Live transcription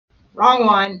Wrong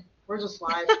one. We're just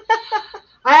live.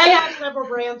 I have several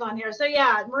brands on here. So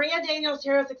yeah, Maria Daniels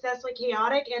here, Successfully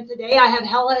Chaotic, and today I have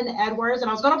Helen Edwards,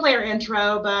 and I was going to play her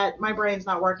intro, but my brain's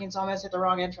not working, so I almost hit the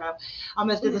wrong intro. I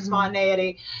almost did the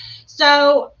spontaneity.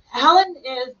 So Helen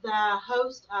is the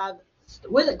host of,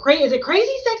 is it Crazy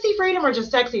Sexy Freedom or just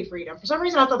Sexy Freedom? For some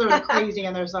reason, I thought there was a crazy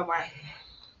in there somewhere.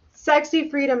 Sexy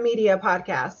Freedom Media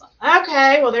Podcast.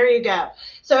 Okay, well, there you go.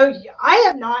 So I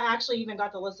have not actually even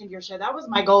got to listen to your show. That was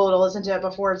my goal, to listen to it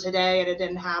before today, and it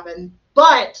didn't happen.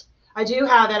 But I do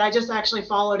have it. I just actually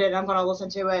followed it, and I'm going to listen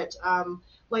to it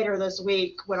later this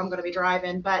week when I'm going to be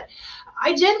driving. But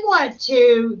I did want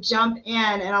to jump in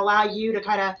and allow you to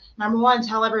kind of, number one,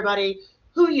 tell everybody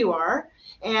who you are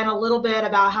and a little bit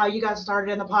about how you got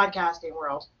started in the podcasting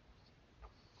world.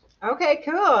 Okay,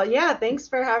 cool. Yeah, thanks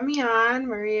for having me on,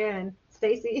 Maria and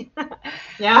Stacy.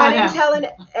 Yeah, my name's Helen.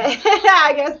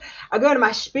 I guess I'll go into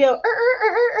my spiel.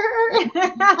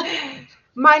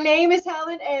 My name is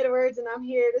Helen Edwards, and I'm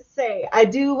here to say I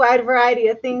do a wide variety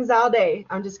of things all day.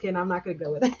 I'm just kidding. I'm not going to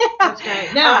go with it. That's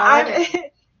great. No,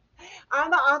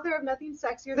 I'm the author of Nothing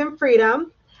Sexier Than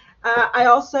Freedom. I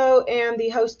also am the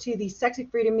host to the Sexy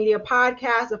Freedom Media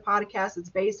Podcast, a podcast that's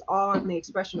based on the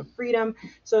expression of freedom.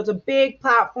 So it's a big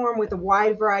platform with a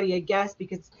wide variety of guests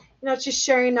because, it's just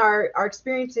sharing our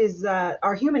experiences,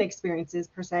 our human experiences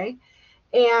per se.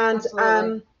 And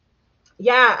I'm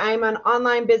an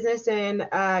online business and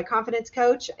confidence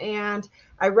coach, and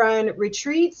I run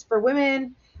retreats for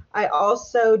women. I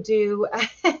also do,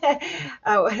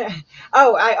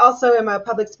 I also am a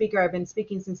public speaker. I've been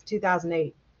speaking since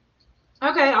 2008.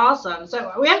 Okay, awesome.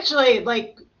 So we actually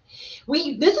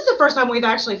this is the first time we've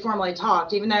actually formally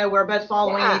talked, even though we're both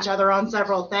following each other on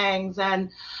several things. And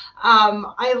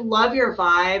I love your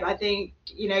vibe. I think,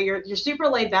 you're super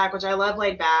laid back, which I love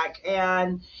laid back,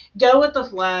 and go with the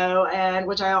flow, and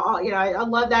which I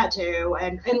love that too.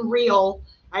 And real.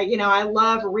 I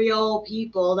love real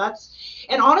people.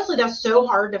 And honestly, that's so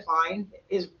hard to find,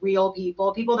 is real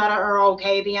people that are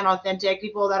okay being authentic,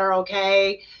 people that are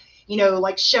okay,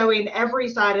 showing every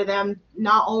side of them,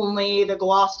 not only the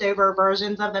glossed over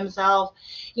versions of themselves.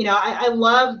 I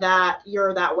love that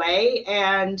you're that way.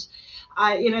 And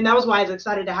that was why I was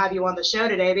excited to have you on the show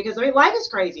today, because life is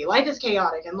crazy. Life is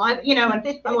chaotic, and life, you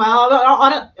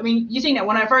seen it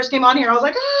when I first came on here, I was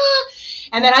like,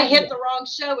 and then I hit the wrong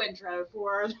show intro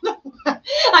for,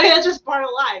 that's just part of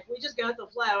life. We just go with the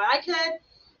flow. I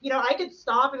could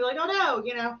stop and be like, oh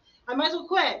no, I might as well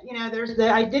quit.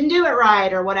 I didn't do it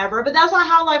right or whatever, but that's not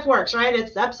how life works, right?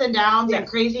 It's ups and downs and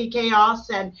crazy chaos.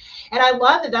 And I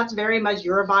love that that's very much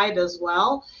your vibe as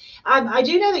well. I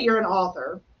do know that you're an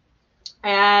author.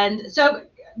 And so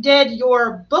did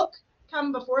your book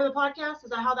come before the podcast? Is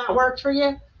that how that worked for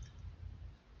you?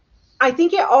 I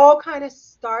think it all kind of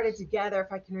started together,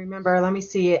 if I can remember. Let me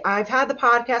see. I've had the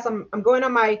podcast. I'm going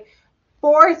on my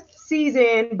 4th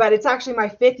season, but it's actually my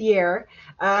 5th year.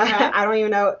 I don't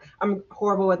even know. I'm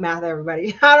horrible with math,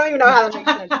 everybody. I don't even know how that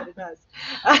makes sense, but it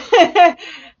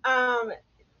does.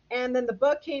 And then the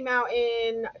book came out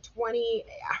in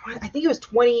I think it was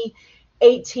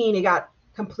 2018. It got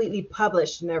completely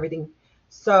published and everything.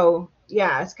 So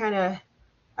yeah, it's kind of,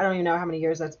 I don't even know how many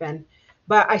years that's been.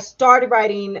 But I started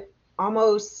writing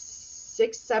almost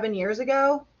 6-7 years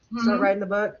ago. Started writing the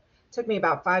book. It took me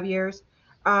about 5 years.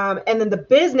 And then the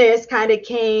business kind of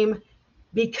came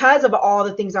because of all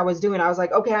the things I was doing. I was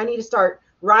like, okay, I need to start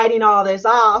writing all this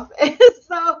off. And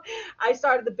so I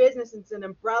started the business. It's an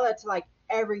umbrella to like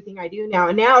everything I do now.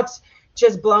 And now it's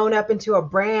just blown up into a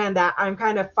brand that I'm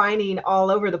kind of finding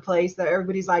all over the place, that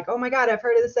everybody's like, oh my God, I've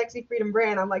heard of the Sexy Freedom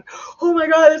brand. I'm like, oh my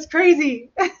God, that's crazy.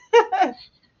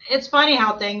 It's funny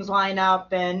how things line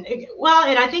up. And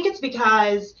I think it's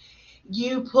because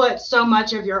you put so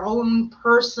much of your own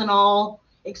personal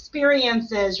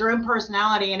experiences, your own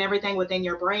personality and everything within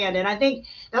your brand. And I think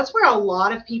that's where a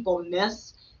lot of people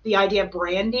miss the idea of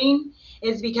branding,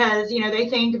 is because, they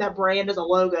think that brand is a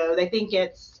logo. They think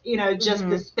it's, just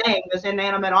this thing, this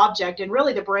inanimate object. And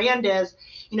really the brand is,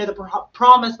 the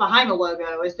promise behind the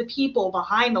logo, is the people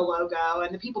behind the logo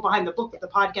and the people behind the book, the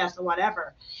podcast, or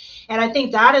whatever. And I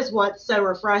think that is what's so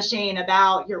refreshing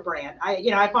about your brand.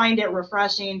 I find it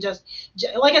refreshing, just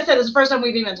like I said, it's the first time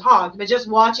we've even talked, but just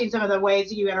watching some of the ways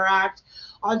that you interact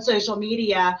on social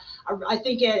media, I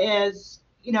think it is,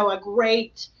 a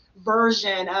great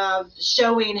version of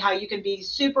showing how you can be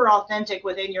super authentic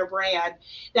within your brand,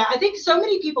 that I think so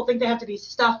many people think they have to be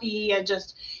stuffy and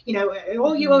just, you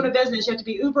own a business, you have to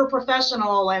be uber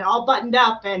professional and all buttoned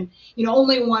up and,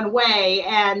 only one way.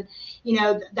 And,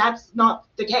 that's not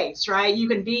the case, right? You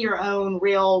can be your own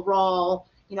real, raw,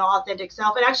 authentic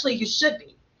self. And actually you should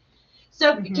be.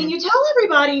 So can you tell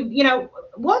everybody,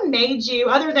 what made you,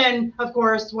 other than, of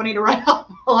course, wanting to write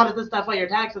off a lot of the stuff on your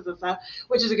taxes and stuff,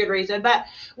 which is a good reason, but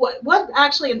what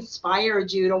actually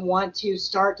inspired you to want to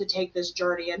start to take this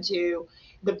journey into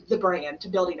the brand, to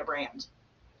building a brand?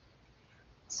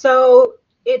 So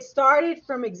it started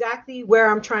from exactly where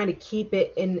I'm trying to keep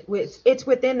it in. It's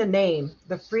within the name,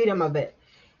 the freedom of it.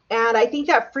 And I think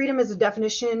that freedom is a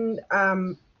definition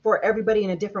for everybody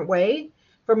in a different way.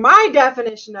 For my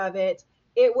definition of it,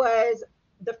 it was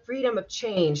the freedom of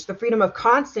change, the freedom of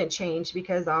constant change,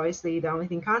 because obviously the only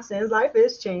thing constant in life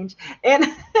is change. And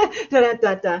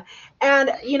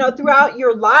and throughout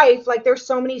your life, like there's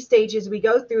so many stages we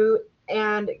go through,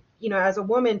 and as a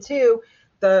woman too,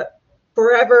 the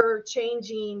forever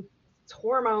changing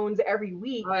hormones every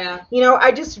week. Oh, yeah.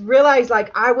 I just realized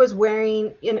like I was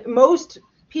wearing, and most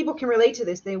people can relate to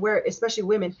this, they wear, especially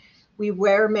women, we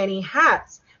wear many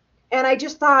hats. And I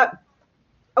just thought,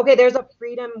 okay, there's a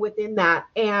freedom within that.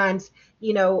 And,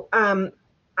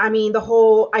 the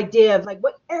whole idea of like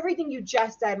everything you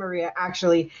just said, Maria,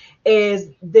 actually is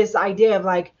this idea of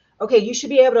like, okay, you should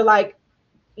be able to like,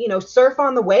 surf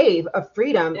on the wave of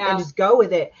freedom and just go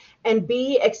with it and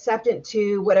be acceptant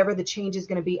to whatever the change is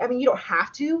going to be. I mean, you don't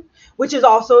have to, which is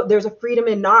also, there's a freedom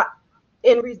in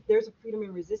there's a freedom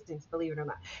in resistance, believe it or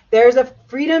not. There's a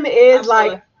freedom is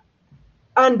like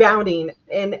unbounding,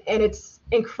 and it's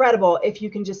incredible if you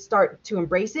can just start to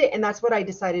embrace it. And that's what I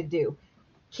decided to do.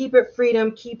 Keep it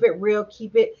freedom, keep it real,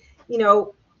 keep it,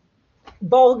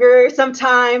 vulgar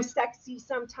sometimes, sexy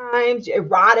sometimes,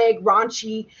 erotic,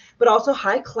 raunchy, but also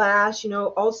high class,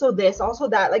 also this, also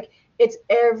that. Like it's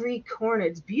every corner.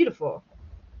 It's beautiful.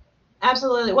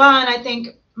 Absolutely. Well, and I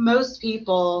think most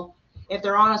people, if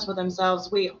they're honest with themselves,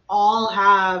 we all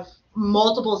have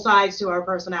multiple sides to our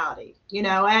personality,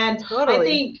 and totally. I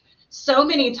think so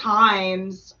many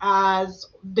times as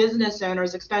business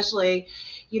owners, especially,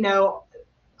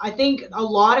 I think a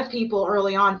lot of people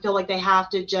early on feel like they have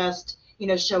to just,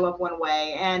 show up one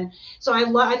way. And so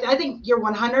I think you're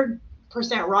 100%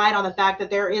 right on the fact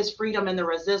that there is freedom in the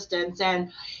resistance.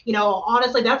 And,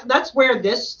 honestly, that's where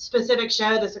this specific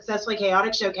show, the Successfully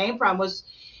Chaotic show, came from, was,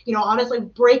 honestly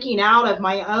breaking out of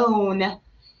my own,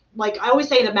 like I always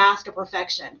say, the mask of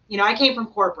perfection. I came from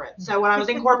corporate. So when I was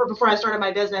in corporate before I started my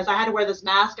business, I had to wear this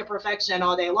mask of perfection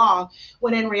all day long,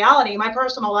 when in reality, my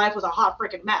personal life was a hot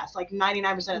freaking mess, like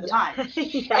 99% of the time.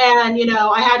 Yeah. And,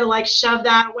 I had to like shove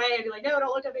that away and be like, no,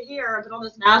 don't look at me here, and put on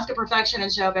this mask of perfection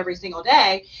and show up every single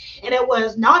day. And it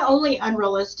was not only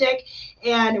unrealistic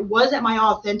and it wasn't my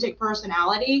authentic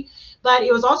personality, but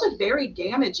it was also very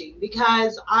damaging,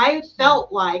 because I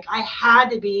felt like I had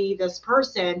to be this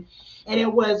person. And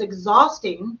it was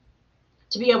exhausting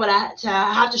to be able to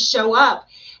have to show up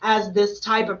as this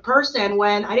type of person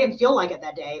when I didn't feel like it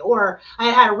that day, or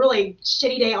I had a really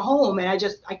shitty day at home and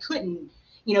I couldn't,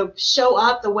 show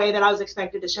up the way that I was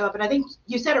expected to show up. And I think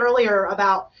you said earlier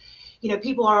about,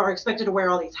 people are expected to wear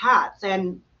all these hats,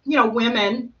 and,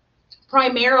 women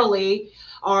primarily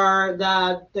are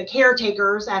the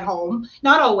caretakers at home.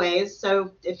 Not always.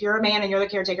 So if you're a man and you're the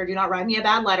caretaker, do not write me a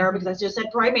bad letter, because I just said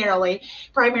primarily.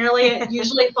 Primarily, it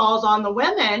usually falls on the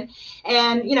women.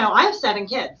 And, I have 7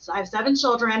 kids. I have 7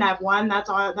 children. I have one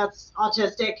that's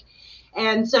autistic.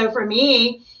 And so for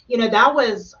me, that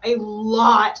was a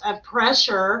lot of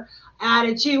pressure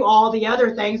added to all the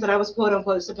other things that I was quote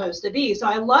unquote supposed to be. So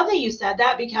I love that you said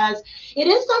that, because it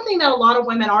is something that a lot of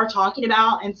women are talking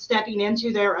about and stepping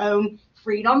into their own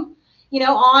freedom,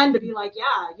 on, to be like,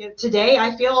 yeah, today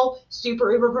I feel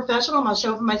super uber professional. I'm gonna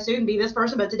show up in my suit and be this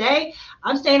person, but today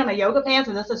I'm staying in my yoga pants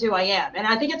and this is who I am. And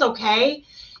I think it's okay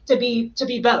to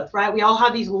be both, right? We all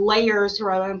have these layers to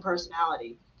our own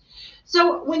personality.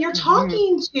 So when you're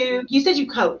talking to, you said you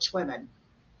coach women,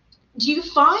 do you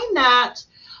find that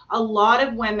a lot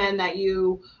of women that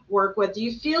you work with, do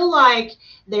you feel like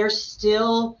there's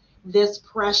still this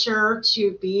pressure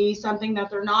to be something that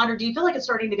they're not, or do you feel like it's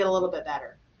starting to get a little bit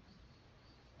better?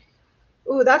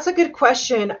 Oh, that's a good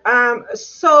question.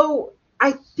 So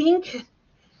I think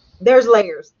there's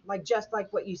layers, just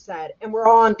like what you said, and we're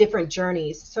all on different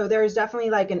journeys. So there's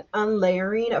definitely like an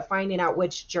unlayering of finding out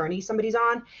which journey somebody's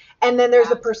on. And then there's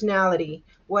the personality.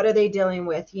 What are they dealing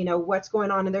with? What's going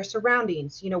on in their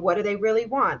surroundings? What do they really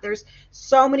want? There's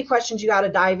so many questions you got to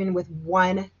dive in with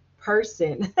one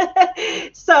person.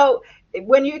 So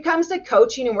when it comes to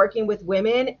coaching and working with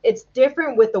women, it's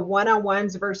different with the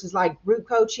one-on-ones versus like group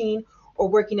coaching or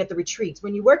working at the retreats.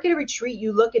 When you work at a retreat,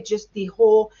 you look at just the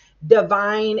whole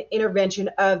divine intervention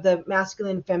of the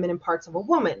masculine and feminine parts of a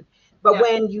woman. But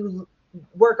when you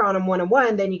work on them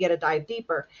one-on-one, then you get to dive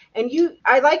deeper. And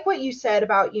I like what you said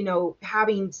about,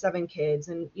 having 7 kids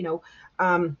and,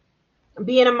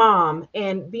 being a mom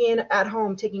and being at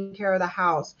home, taking care of the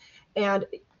house. And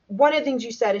one of the things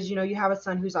you said is, you have a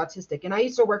son who's autistic. And I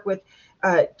used to work with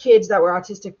kids that were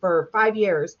autistic for 5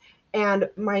 years. And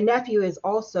my nephew is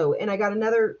also, and I got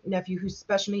another nephew who's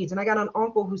special needs, and I got an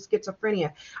uncle who's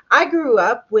schizophrenia. I grew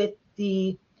up with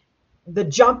the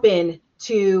jump in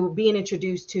to being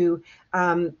introduced to,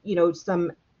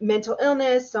 some mental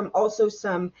illness, some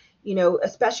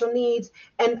special needs.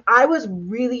 And I was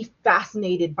really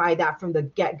fascinated by that from the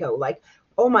get-go. Like,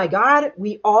 oh my God,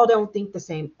 we all don't think the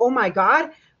same. Oh my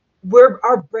God,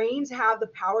 our brains have the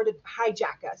power to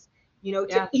hijack us,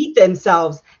 to eat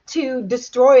themselves, to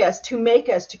destroy us, to make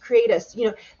us, to create us.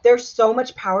 There's so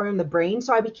much power in the brain.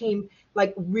 So I became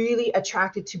like really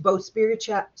attracted to both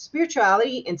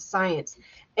spirituality and science.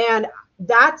 And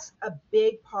that's a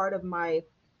big part of my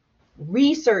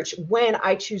research when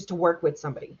I choose to work with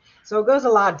somebody. So it goes a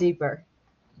lot deeper.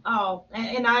 Oh,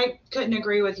 and I couldn't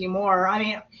agree with you more. I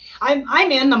mean,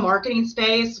 I'm in the marketing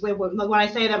space. When I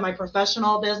say that my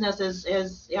professional business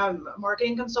is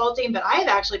marketing consulting, but I've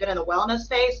actually been in the wellness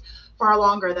space far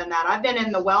longer than that. I've been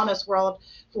in the wellness world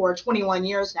for 21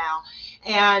 years now.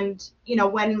 And,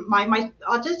 when my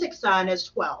autistic son is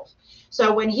 12.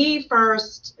 So when he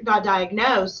first got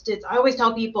diagnosed, I always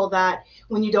tell people that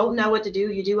when you don't know what to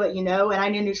do, you do what you know. And I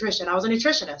knew nutrition. I was a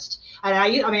nutritionist. And I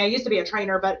used to be a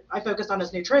trainer, but I focused on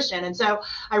his nutrition. And so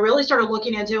I really started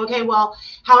looking into, okay, well,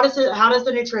 how does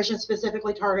the nutrition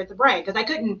specifically target the brain? Because I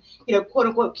couldn't, quote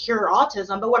unquote, cure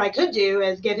autism. But what I could do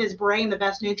is give his brain the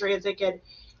best nutrients it could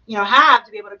have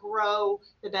to be able to grow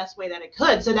the best way that it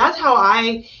could. So that's how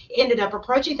I ended up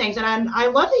approaching things. And I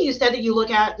love that you said that you look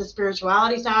at the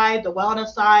spirituality side, the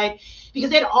wellness side,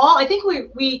 because I think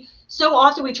we so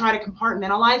often we try to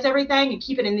compartmentalize everything and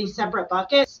keep it in these separate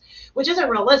buckets, which isn't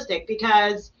realistic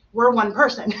because we're one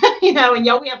person, and we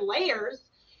have layers,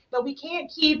 but we can't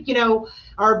keep,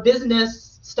 our business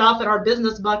stuff in our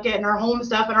business bucket and our home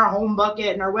stuff in our home bucket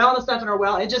and our wellness stuff in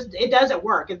our it doesn't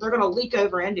work. They're going to leak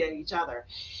over into each other.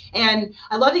 And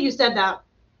I love that you said that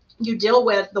you deal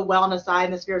with the wellness side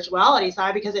and the spirituality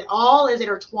side, because it all is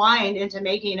intertwined into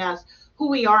making us who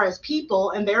we are as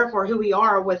people, and therefore who we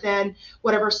are within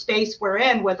whatever space we're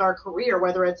in with our career,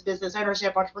 whether it's business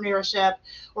ownership, entrepreneurship,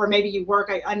 or maybe you work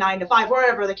a 9 to 5,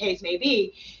 whatever the case may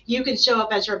be. You can show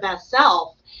up as your best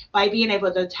self by being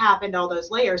able to tap into all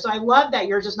those layers. So I love that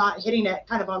you're just not hitting it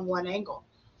kind of on one angle.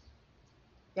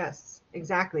 Yes,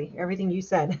 exactly. Everything you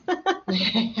said.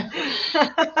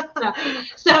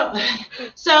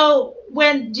 So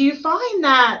when do you find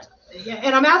that,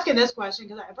 and I'm asking this question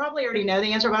because I probably already know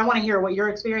the answer, but I want to hear what your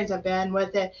experience have been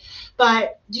with it.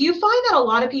 But do you find that a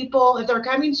lot of people, if they're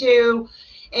coming to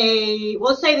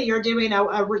let's say that you're doing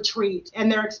a retreat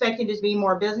and they're expecting it to be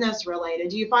more business related,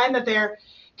 do you find that they're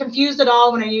confused at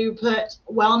all when you put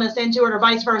wellness into it, or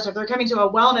vice versa? If they're coming to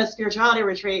a wellness spirituality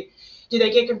retreat, do they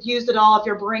get confused at all if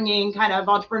you're bringing kind of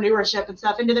entrepreneurship and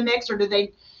stuff into the mix, or do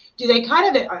they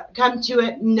kind of come to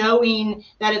it knowing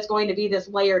that it's going to be this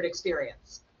layered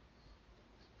experience?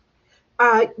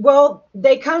 Well,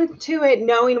 they come to it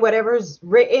knowing whatever's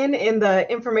written in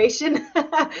the information,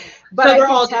 but so I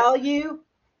can tell you,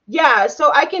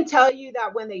 so I can tell you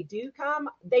that when they do come,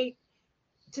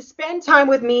 to spend time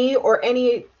with me or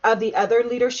any of the other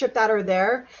leadership that are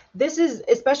there, this is,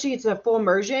 especially it's a full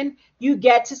immersion, you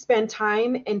get to spend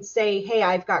time and say, hey,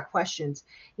 I've got questions.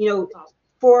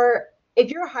 If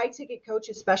you're a high ticket coach,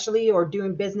 especially, or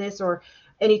doing business or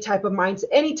any type of mindset,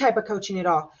 any type of coaching at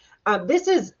all, this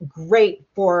is great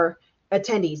for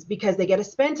attendees because they get to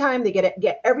spend time, they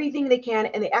get everything they can,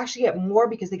 and they actually get more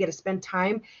because they get to spend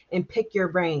time and pick your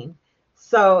brain.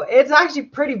 So it's actually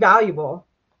pretty valuable.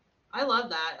 I love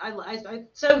that.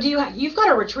 So you've got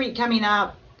a retreat coming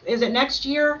up. Is it next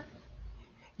year?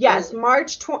 Yes,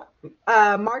 March 24,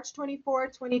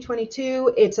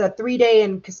 2022. It's a 3-day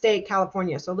in Castaic,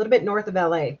 California, so a little bit north of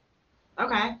LA.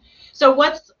 Okay. So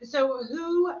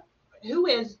who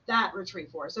is that retreat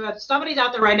for? So if somebody's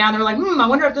out there right now and they're like, I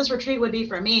wonder if this retreat would be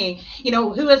for me,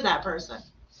 who is that person?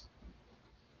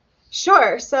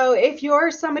 Sure. So if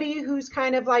you're somebody who's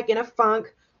kind of like in a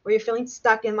funk, or you're feeling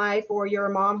stuck in life, or you're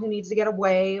a mom who needs to get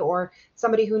away, or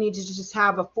somebody who needs to just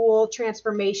have a full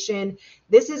transformation,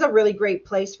 this is a really great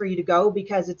place for you to go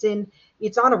because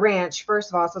it's on a ranch, first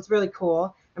of all, so it's really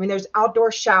cool. I mean, there's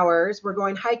outdoor showers, we're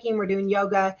going hiking, we're doing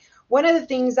yoga. One of the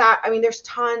things there's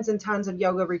tons and tons of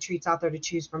yoga retreats out there to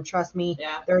choose from. Trust me,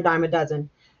 They're a dime a dozen.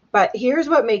 But here's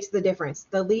what makes the difference.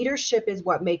 The leadership is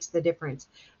what makes the difference.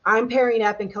 I'm pairing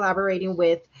up and collaborating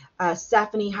with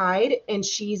Stephanie Hyde, and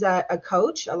she's a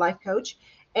coach, a life coach.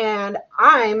 And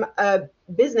I'm a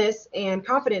business and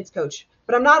confidence coach.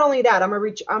 But I'm not only that,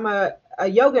 I'm a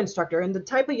yoga instructor. And the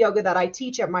type of yoga that I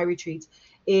teach at my retreats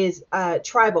is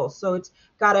tribal. So it's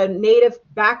got a native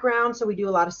background. So we do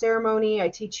a lot of ceremony. I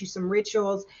teach you some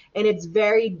rituals, and it's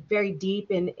very, very deep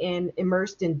and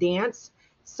immersed in dance.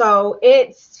 So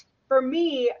it's, for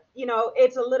me,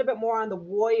 it's a little bit more on the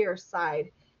warrior side.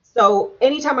 So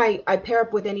anytime I pair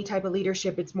up with any type of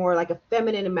leadership, it's more like a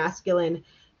feminine and masculine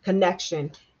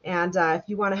connection. And if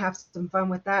you want to have some fun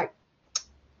with that,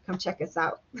 come check us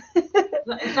out.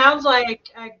 It sounds like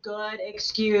a good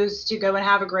excuse to go and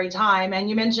have a great time. And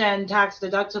you mentioned tax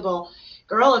deductible.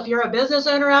 Girl, if you're a business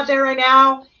owner out there right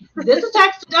now, this is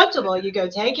tax deductible. You go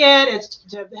take it. It's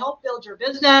to help build your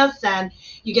business, and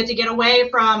you get to get away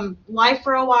from life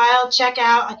for a while. Check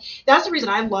out. That's the reason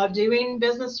I love doing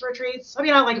business retreats. I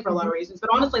mean, I like it for a lot of reasons, but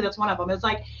honestly, that's one of them. It's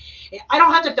like, I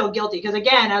don't have to feel guilty, because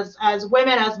again, as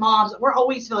women, as moms, we're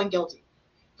always feeling guilty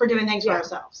for doing things for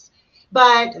ourselves.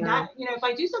 But that, if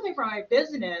I do something for my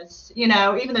business,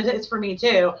 even though it's for me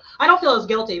too, I don't feel as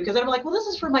guilty, because I'm like, well, this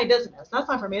is for my business. That's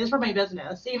not for me. It's for my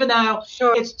business, even though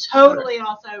it's totally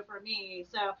also for me.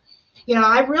 So,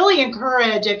 I really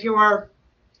encourage, if you're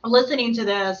listening to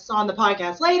this on the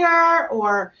podcast later,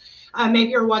 or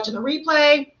maybe you're watching the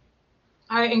replay,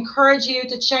 I encourage you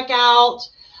to check out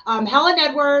Helen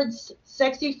Edwards,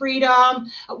 Sexy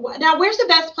Freedom. Now, where's the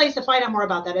best place to find out more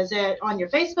about that? Is it on your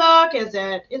Facebook? Is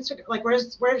it Instagram? Like,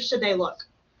 where should they look?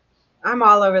 I'm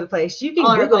all over the place. You can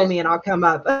Google me and I'll come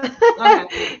up.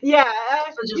 Okay. Yeah.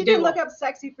 So you can look up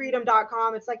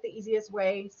sexyfreedom.com. It's like the easiest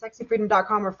way,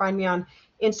 sexyfreedom.com, or find me on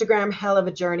Instagram, Hell of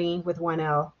a Journey with 1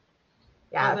 L.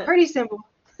 Yeah, pretty simple.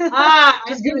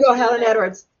 Just Google Helen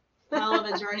Edwards. Hell of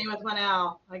a Journey with 1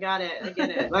 L. I got it. I get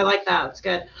it. I like that. It's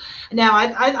good. Now,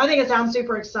 I think it sounds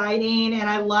super exciting, and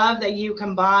I love that you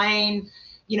combine,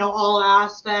 all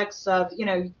aspects of,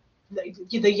 the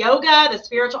yoga, the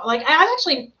spiritual. Like,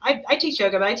 I teach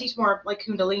yoga, but I teach more like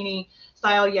Kundalini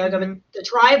style yoga. But the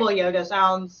tribal yoga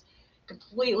sounds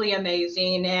completely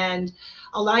amazing, and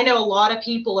I know a lot of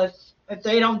people, if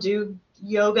they don't do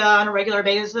yoga on a regular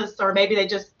basis, or maybe they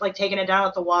just like taking it down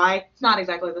at the Y, it's not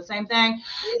exactly the same thing,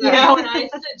 and I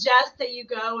suggest that you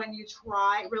go and you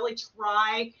really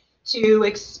try to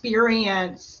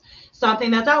experience something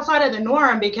that's outside of the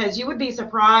norm, because you would be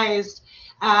surprised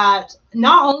at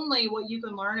not only what you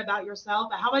can learn about yourself,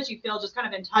 but how much you feel just kind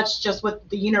of in touch just with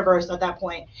the universe at that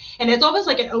point. And it's almost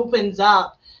like it opens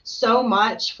up so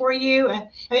much for you. And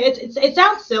I mean, it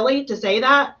sounds silly to say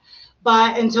that,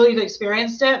 but until you've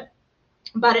experienced it.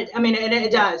 But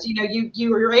it does.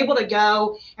 You're able to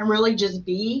go and really just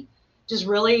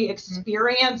really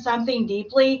experience something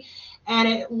deeply, and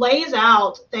it lays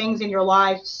out things in your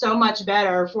life so much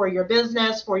better for your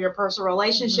business, for your personal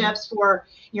relationships, for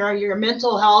your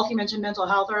mental health. You mentioned mental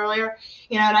health earlier,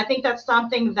 and I think that's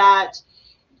something that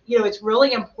it's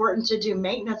really important to do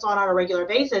maintenance on a regular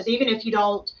basis, even if you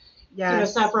don't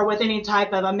suffer with any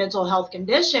type of a mental health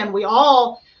condition. We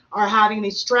all are having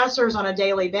these stressors on a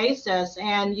daily basis,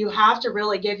 and you have to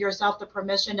really give yourself the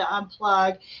permission to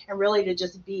unplug and really to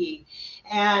just be.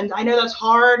 And I know that's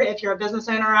hard if you're a business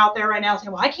owner out there right now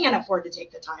saying, well, I can't afford to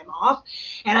take the time off.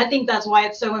 And I think that's why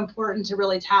it's so important to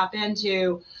really tap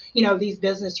into, these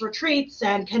business retreats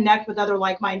and connect with other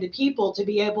like-minded people to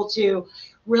be able to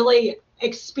really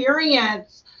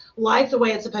experience life the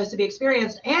way it's supposed to be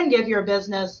experienced, and give your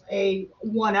business a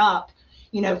one-up,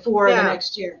 for the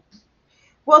next year.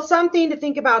 Well, something to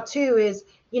think about too is,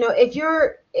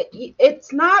 if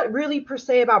it's not really per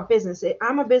se about business.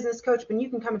 I'm a business coach, but you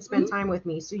can come and spend time with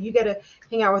me. So you get to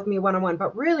hang out with me one-on-one.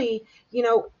 But really,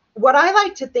 what I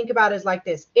like to think about is like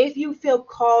this. If you feel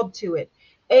called to it,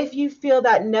 if you feel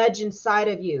that nudge inside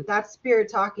of you, that spirit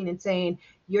talking and saying,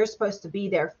 you're supposed to be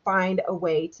there, find a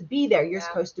way to be there. You're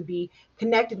supposed to be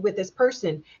connected with this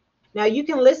person. Now, you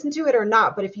can listen to it or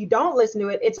not, but if you don't listen to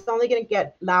it, it's only going to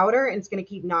get louder and it's going to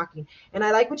keep knocking. And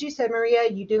I like what you said, Maria.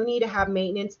 You do need to have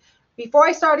maintenance. Before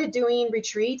I started doing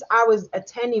retreats, I was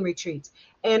attending retreats,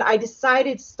 and I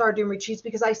decided to start doing retreats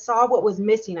because I saw what was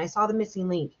missing. I saw the missing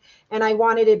link, and I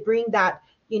wanted to bring that,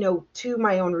 to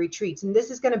my own retreats. And this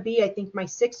is going to be, I think, my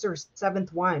 6th or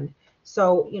 7th one.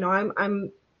 So, I'm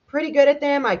pretty good at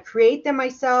them. I create them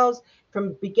myself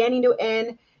from beginning to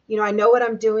end. I know what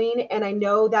I'm doing, and I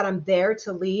know that I'm there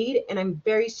to lead, and I'm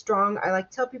very strong. I like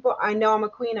to tell people, I know I'm a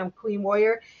queen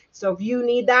warrior. So if you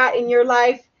need that in your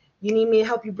life, you need me to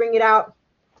help you bring it out,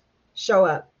 show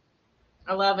up.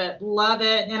 I love it. Love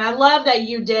it. And I love that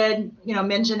you did,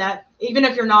 mention that even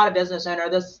if you're not a business owner,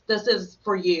 this is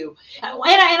for you. And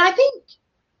I think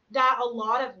that a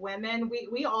lot of women,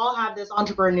 we all have this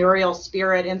entrepreneurial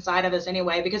spirit inside of us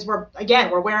anyway, because we're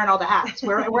wearing all the hats.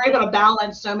 We're able to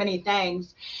balance so many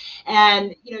things.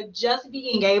 And, just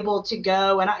being able to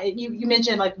go, and you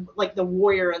mentioned like the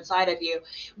warrior inside of you.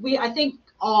 I think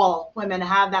all women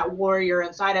have that warrior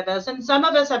inside of us, and some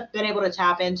of us have been able to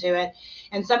tap into it,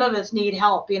 and some of us need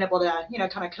help being able to,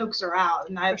 kind of coax her out.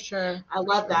 And For sure. I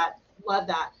love that. Love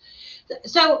that.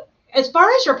 So as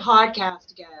far as your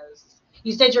podcast goes,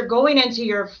 you said you're going into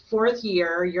your fourth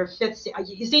year, your fifth.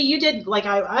 You see, you did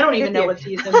I don't even know what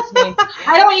seasons mean.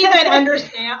 I don't even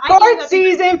understand. Fourth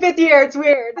season, fifth year. It's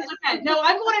weird. Okay. No,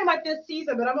 I'm going in my fifth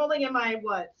season, but I'm only in my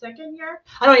second year?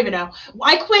 I don't even know.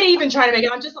 I quit even trying to make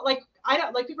it. I'm just I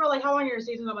don't people are like, how long are your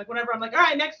seasons? I'm like, whatever. I'm like, all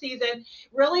right, next season.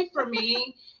 Really, for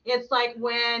me, it's like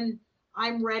when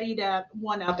I'm ready to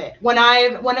one up it. When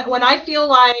I feel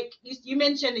like you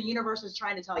mentioned the universe is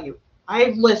trying to tell you.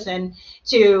 I listen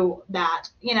to that,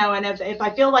 and if I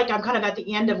feel like I'm kind of at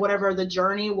the end of whatever the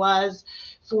journey was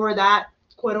for that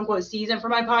quote unquote season for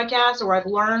my podcast, or I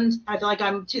feel like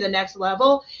I'm to the next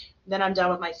level, then I'm done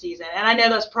with my season. And I know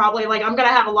that's probably I'm going to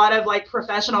have a lot of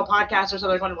professional podcasters that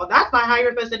are going, well, that's not how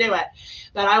you're supposed to do it.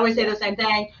 But I always say the same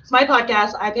thing. It's my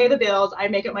podcast. I pay the bills. I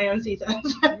make it my own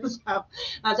seasons. So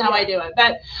that's how I do it.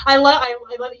 But I love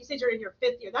that you said you're in your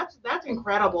fifth year. That's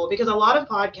incredible, because a lot of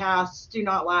podcasts do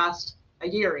not last a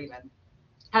year even.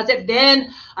 Has it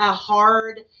been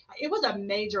it was a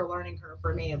major learning curve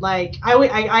for me.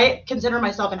 I consider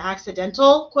myself an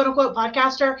accidental quote unquote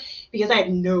podcaster, because I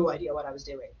had no idea what I was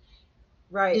doing.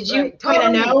 Right. Did you kind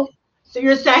of know? So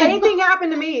you're saying same thing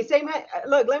happened to me.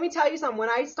 Look, let me tell you something. When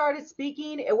I started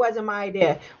speaking, it wasn't my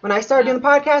idea. When I started doing the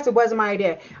podcast, it wasn't my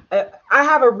idea. I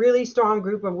have a really strong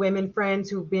group of women friends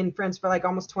who've been friends for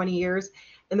almost 20 years.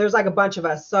 And there's a bunch of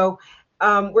us. So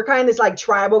we're kind of this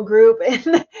tribal group.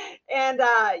 And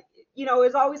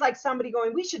it's always somebody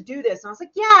going, we should do this. And I was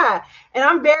like, yeah. And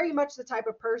I'm very much the type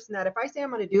of person that if I say I'm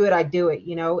going to do it, I do it,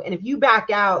 and if you back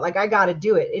out, I got to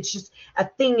do it. It's just a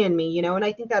thing in me, and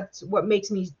I think that's what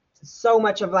makes me so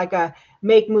much of a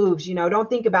make moves, don't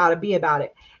think about it, be about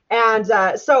it. And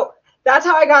so that's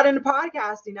how I got into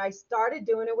podcasting. I started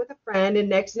doing it with a friend, and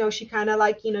next, she kind of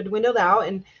dwindled out,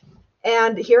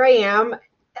 and here I am.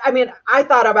 I mean, I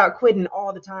thought about quitting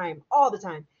all the time,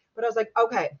 but I was like,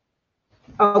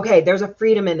 okay, there's a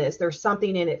freedom in this. There's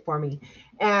something in it for me.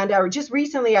 And just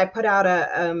recently I put out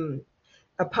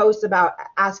a post about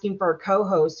asking for a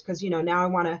co-host, because, now I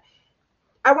want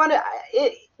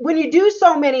to, when you do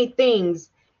so many things,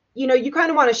 you kind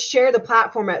of want to share the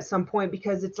platform at some point,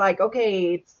 because it's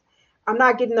I'm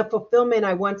not getting the fulfillment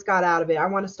I once got out of it. I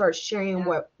want to start sharing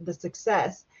the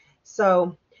success.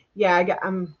 So yeah, I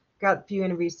got a few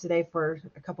interviews today for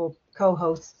a couple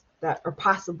co-hosts that are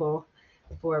possible.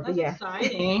 That's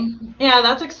exciting. Yeah,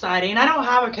 that's exciting. I don't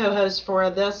have a co-host for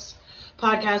this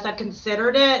podcast. I've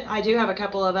considered it. I do have a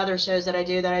couple of other shows that I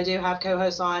do have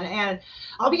co-hosts on, and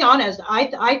I'll be honest,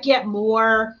 I get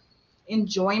more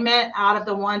enjoyment out of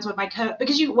the ones with my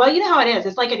because you know how it is.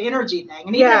 It's like an energy thing,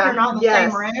 and even if you're not in the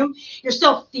same room, you're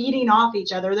still feeding off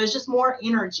each other. There's just more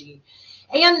energy.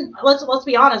 And let's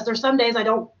be honest. There's some days I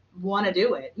don't want to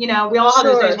do it. We all have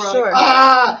those days where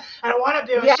I don't want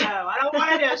to do a show. I don't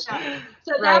want to do a show.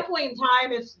 So at that point in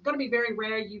time, it's going to be very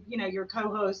rare you're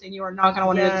co-host and you are not going to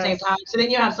want to do it at the same time. So then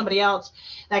you have somebody else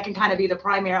that can kind of be the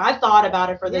primary. I've thought about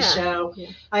it for this show.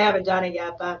 Yeah. I haven't done it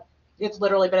yet, but it's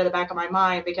literally been in the back of my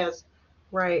mind, because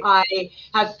I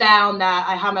have found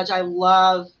that how much I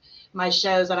love my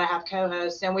shows that I have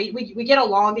co-hosts, and we get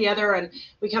along together, and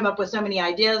we come up with so many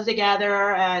ideas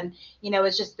together, and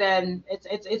it's just been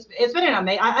it's been an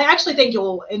amazing. I actually think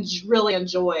you'll really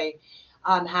enjoy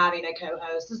having a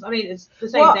co-host. It's the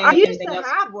same thing. I used to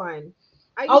have one.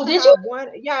 Did you? One.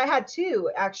 Yeah, I had two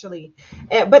actually,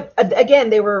 but again,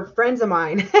 they were friends of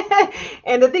mine.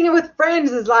 And the thing with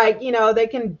friends is they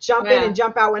can jump in and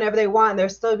jump out whenever they want, and they'll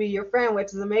still be your friend, which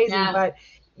is amazing. Yeah. But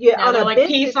on a business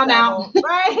peace, I'm out.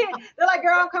 Right? They're like,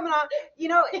 girl, I'm coming on.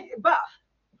 But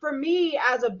for me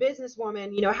as a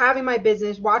businesswoman, having my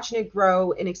business, watching it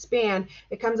grow and expand,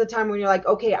 it comes a time when you're like,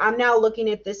 okay, I'm now looking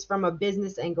at this from a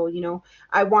business angle.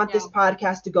 I want this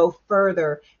podcast to go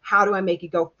further. How do I make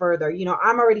it go further?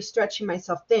 I'm already stretching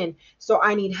myself thin, so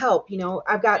I need help.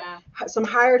 I've got some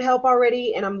hired help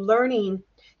already, and I'm learning.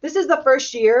 This is the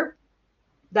first year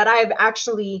that I've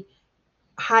actually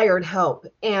hired help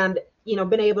and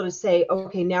been able to say,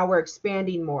 okay, now we're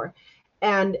expanding more.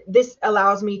 And this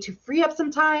allows me to free up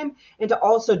some time and to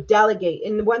also delegate.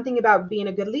 And one thing about being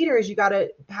a good leader is you got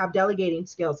to have delegating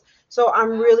skills. So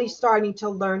I'm really starting to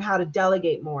learn how to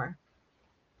delegate more.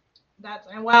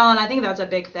 And I think that's a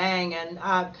big thing. And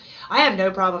I have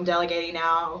no problem delegating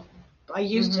now. I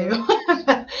used to.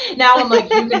 Now I'm like,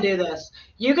 you can do this.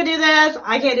 You can do this.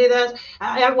 I can't do this.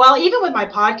 Well, even with my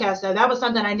podcast, though, that was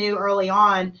something I knew early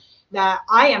on, that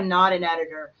I am not an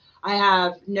editor. I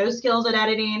have no skills at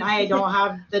editing. I don't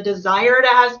have the desire to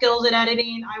have skills at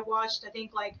editing. I watched, I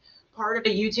think, like part of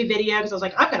a YouTube video because I was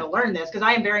like, I'm going to learn this because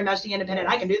I am very much the independent.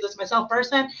 I can do this myself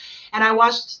person. And I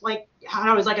watched like, I don't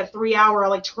know, it was like a 3-hour,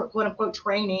 like quote unquote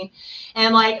training.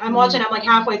 And like, I'm watching, I'm like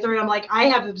halfway through. I'm like, I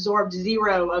have absorbed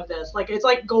zero of this. Like, it's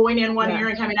like going in one ear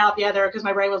and coming out the other because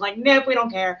my brain was like, nope, we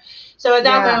don't care. So at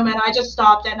that moment, I just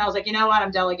stopped it and I was like, you know what?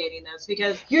 I'm delegating this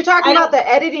because. You're talking about the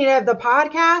editing of the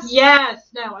podcast? Yes.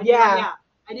 No.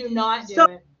 I do not do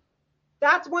it.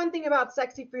 That's one thing about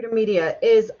Sexy Freedom Media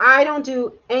is I don't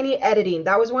do any editing.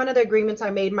 That was one of the agreements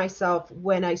I made myself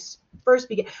when I first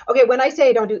began. Okay, when I say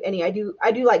I don't do any, I do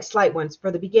like slight ones for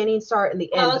the beginning, start, and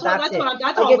the end.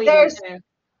 That's all we do.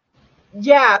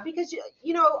 Yeah, because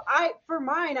for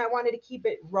mine, I wanted to keep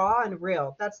it raw and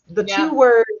real. That's the 2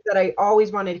 words that I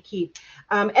always wanted to keep.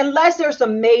 Unless there's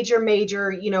some major,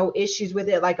 issues with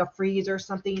it, like a freeze or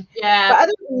something. Yeah. But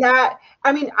other than that,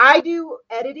 I mean, I do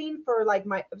editing for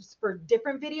for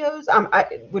different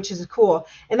videos, which is cool.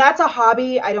 And that's a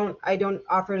hobby. I don't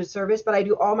offer it a service, but I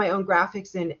do all my own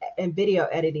graphics and video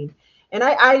editing, and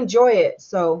I enjoy it.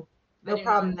 So. No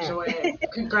problem there.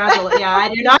 Congratulations. Yeah,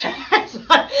 I do not. That's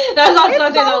not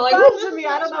something I'm like. To me,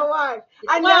 I don't know why.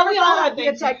 I never thought I'd be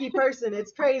a techie person.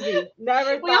 It's crazy.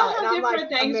 Never thought. We all have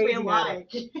different things we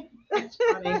like. That's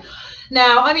funny.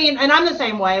 No, I mean, and I'm the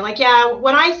same way. Like, yeah,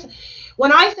 when I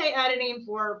say editing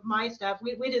for my stuff,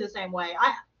 we do the same way.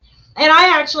 I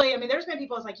actually, I mean, there's been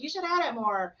people that's like, you should edit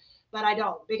more. But I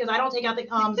don't, because I don't take out the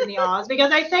ums and the ahs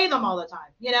because I say them all the time,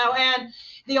 and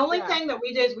the only thing that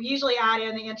we do is we usually add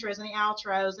in the intros and the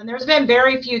outros. And there's been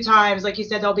very few times, like you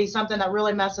said, there'll be something that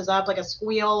really messes up, like a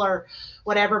squeal or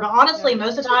whatever. But honestly,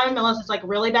 most of the time, unless it's like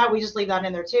really bad, we just leave that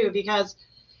in there too, because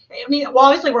I mean, well,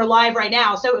 obviously we're live right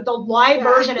now. So the live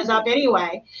version is up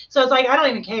anyway. So it's like, I don't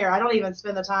even care. I don't even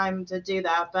spend the time to do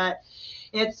that. But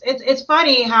it's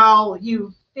funny how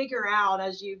you figure out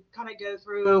as you kind of go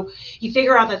through, you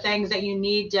figure out the things that you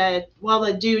need to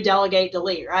do, delegate,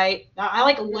 delete, right? I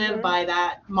like to live by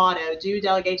that motto, do,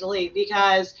 delegate, delete,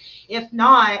 because if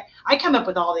not, I come up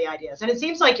with all the ideas. And it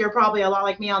seems like you're probably a lot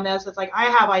like me on this. It's like, I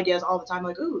have ideas all the time.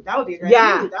 Like, ooh, that would be great.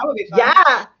 Yeah. Ooh, that would be fun.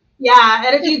 Yeah.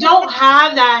 And if you don't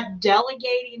have that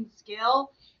delegating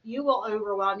skill, you will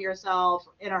overwhelm yourself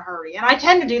in a hurry. And I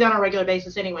tend to do that on a regular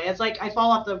basis anyway. It's like I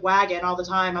fall off the wagon all the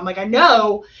time. I'm like, I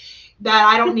know that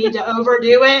I don't need to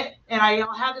overdo it. And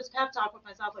I'll have this pep talk with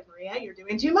myself, like, Maria, you're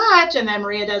doing too much. And then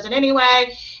Maria does it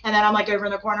anyway. And then I'm like over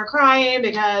in the corner crying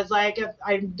because like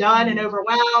I'm done and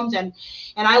overwhelmed. And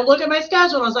I look at my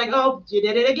schedule and I was like, oh, you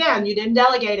did it again. You didn't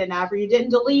delegate enough, or you didn't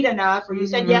delete enough, or you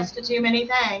said yes to too many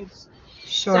things.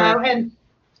 Sure. So, and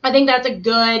I think that's a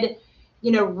good,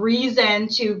 reason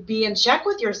to be in check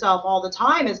with yourself all the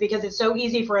time, is because it's so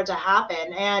easy for it to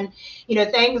happen. And,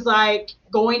 things like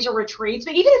going to retreats,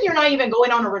 but even if you're not even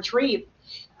going on a retreat,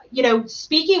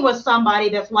 speaking with somebody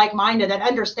that's like-minded, that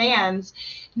understands,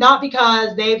 not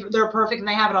because they're perfect and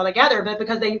they have it all together, but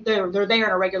because they're there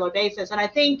on a regular basis. And I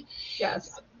think,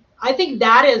 I think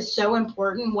that is so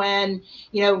important when,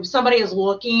 somebody is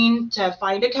looking to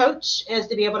find a coach, is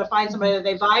to be able to find somebody that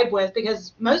they vibe with,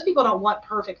 because most people don't want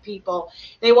perfect people.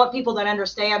 They want people that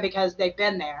understand because they've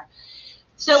been there.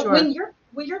 So when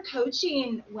you're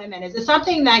coaching women, is it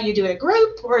something that you do in a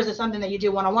group, or is it something that you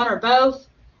do one-on-one, or both?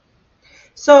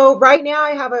 So right now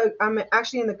I'm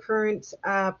actually in the current,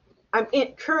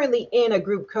 currently in a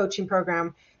group coaching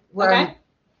program where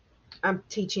I'm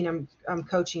teaching, I'm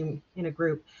coaching in a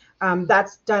group.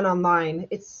 That's done online.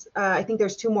 It's I think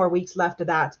there's 2 more weeks left of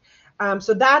that.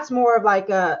 So that's more of like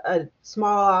a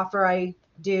small offer I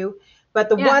do, but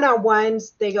the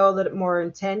one-on-ones, they go a little more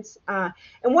intense. And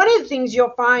one of the things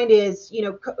you'll find is,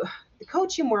 the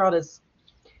coaching world is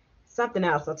something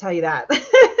else, I'll tell you that.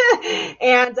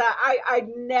 And I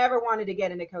never wanted to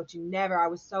get into coaching. Never. I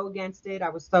was so against it. I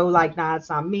was so like, nah, it's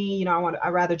not me. I'd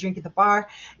rather drink at the bar.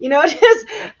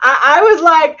 I was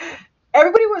like,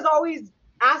 everybody was always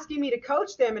asking me to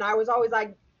coach them, and I was always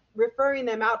like referring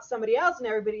them out to somebody else, and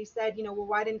everybody said,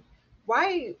 well,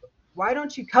 why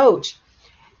don't you coach?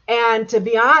 And to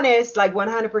be honest, like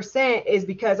 100% is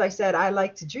because I said I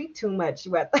like to drink too much.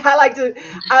 I like to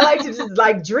just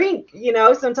like drink.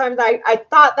 Sometimes I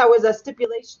thought that was a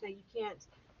stipulation that you can't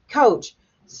coach.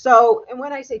 So, and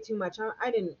when I say too much,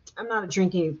 I'm not a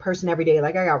drinking person every day.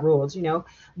 Like I got rules,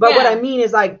 but what I mean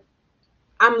is like,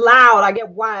 I'm loud, I get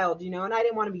wild, and I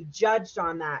didn't want to be judged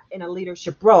on that in a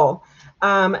leadership role.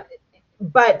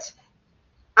 But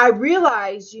I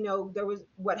realized, there was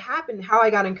what happened, how I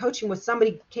got in coaching was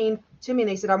somebody came to me and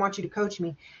they said, I want you to coach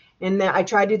me. And then I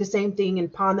tried to do the same thing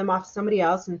and pawn them off to somebody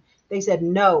else. And they said,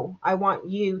 no, I want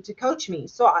you to coach me.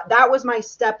 So that was my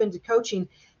step into coaching.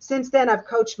 Since then, I've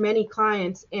coached many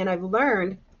clients and I've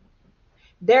learned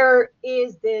there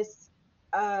is this,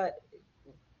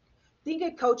 think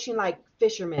of coaching like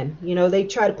fishermen, they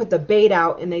try to put the bait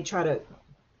out and they try to,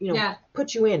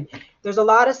 put you in. There's a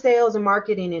lot of sales and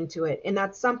marketing into it. And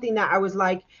that's something that I was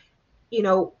like,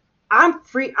 I'm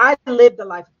free. I live the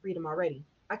life of freedom already.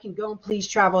 I can go and please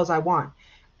travel as I want.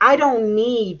 I don't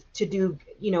need to do,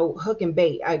 hook and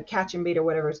bait, catch and bait or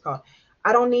whatever it's called.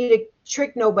 I don't need to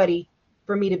trick nobody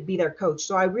for me to be their coach.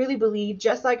 So I really believe,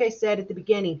 just like I said at the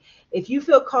beginning, if you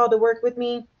feel called to work with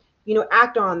me,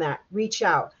 act on that, reach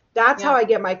out. That's how I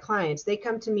get my clients. They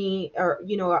come to me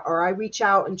or I reach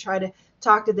out and try to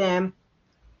talk to them.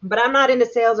 But I'm not into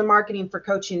sales and marketing for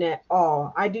coaching at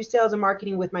all. I do sales and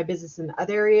marketing with my business in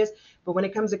other areas. But when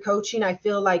it comes to coaching, I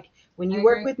feel like when you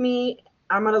work with me,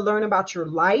 I'm going to learn about your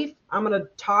life. I'm going to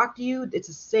talk to you. It's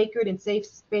a sacred and safe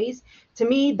space. To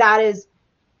me, that is,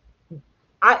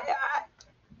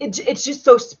 it's just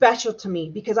so special to me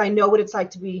because I know what it's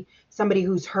like to be somebody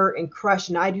who's hurt and crushed.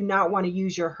 And I do not want to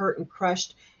use your hurt and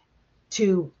crushed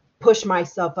to push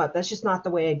myself up. That's just not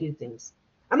the way I do things.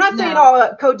 I'm not saying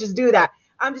all coaches do that.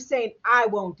 I'm just saying I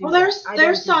won't do that. Well,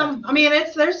 there's some. I mean,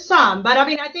 there's some, but I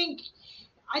mean, I think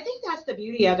that's the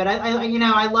beauty of it.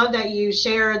 I love that you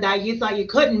shared that you thought you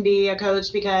couldn't be a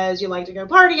coach because you like to go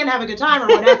party and have a good time or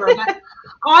whatever. But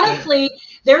honestly,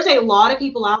 there's a lot of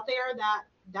people out there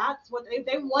that's what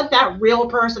they want, that real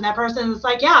person, that person that's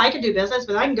like, yeah, I can do business,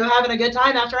 but I can go having a good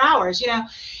time after hours,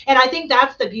 And I think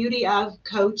that's the beauty of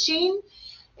coaching.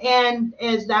 And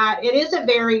is that it is a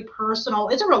very personal,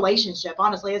 it's a relationship,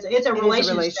 honestly. It's a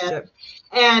relationship.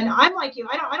 And I'm like you,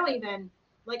 I don't even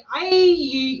like,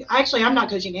 I'm not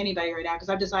coaching anybody right now because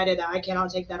I've decided that I cannot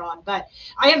take that on, but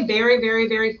I am very, very,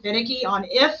 very finicky on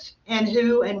if and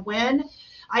who and when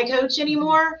I coach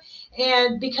anymore.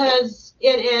 And because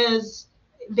it is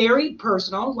very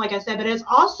personal, like I said, but it's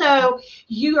also,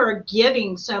 you are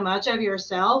giving so much of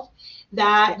yourself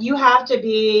that you have to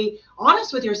be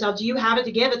honest with yourself. Do you have it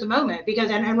to give at the moment? Because,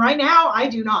 and right now I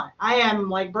do not. I am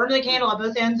like burning the candle at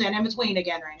both ends and in between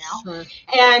again right now. Sure.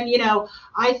 And,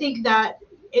 I think that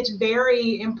it's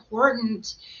very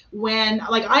important when,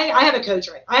 like, I have a coach,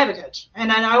 right? I have a coach. And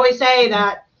I always say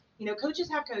that, coaches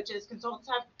have coaches, consultants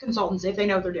have consultants if they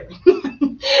know what they're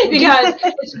doing. Because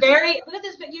it's very, look at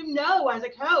this, but as a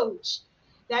coach,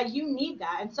 that you need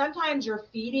that. And sometimes you're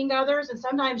feeding others and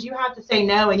sometimes you have to say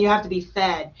no and you have to be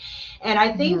fed. And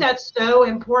I think that's so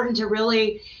important to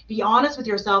really be honest with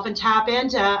yourself and tap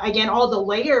into, again, all the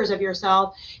layers of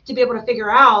yourself to be able to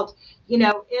figure out,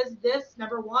 is this,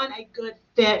 number one, a good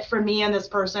fit for me and this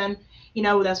person,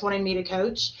 that's wanting me to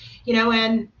coach,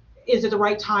 and is it the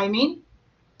right timing?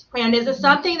 And is it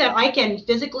something that I can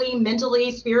physically,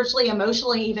 mentally, spiritually,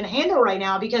 emotionally even handle right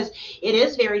now? Because it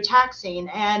is very taxing.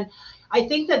 And I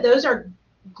think that those are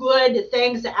good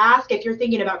things to ask if you're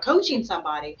thinking about coaching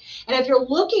somebody. And if you're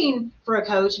looking for a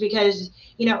coach, because,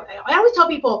 I always tell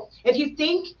people, if you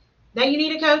think that you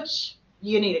need a coach,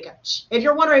 you need a coach. If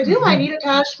you're wondering, do I need a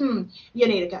coach? You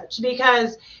need a coach.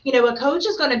 Because, a coach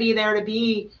is going to be there to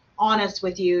be honest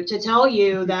with you, to tell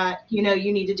you that, you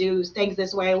need to do things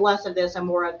this way, less of this and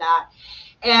more of that.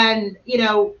 And,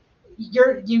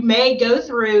 you may go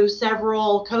through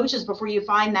several coaches before you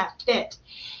find that fit.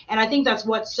 And I think that's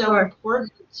what's so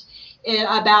important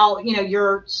about,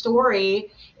 your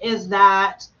story is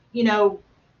that,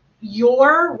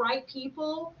 your right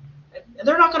people,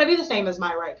 they're not going to be the same as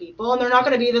my right people, and they're not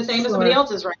going to be the same as somebody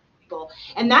else's right people.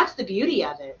 And that's the beauty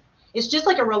of it. It's just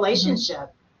like a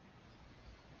relationship.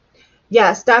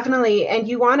 Yes, definitely. And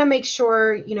you want to make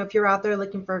sure, if you're out there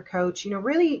looking for a coach,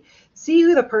 really see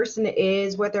who the person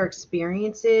is, what their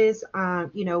experience is,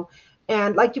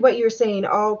 and like what you're saying,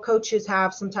 all coaches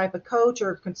have some type of coach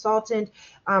or consultant.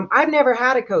 I've never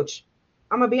had a coach.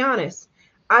 I'm gonna be honest.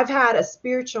 I've had a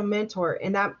spiritual mentor,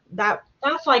 and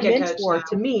that's like mentor a coach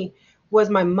to me was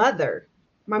my mother.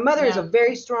 My mother is a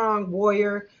very strong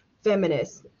warrior,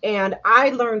 feminist, and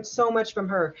I learned so much from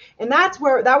her. And that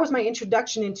was my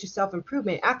introduction into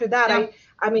self-improvement. After that,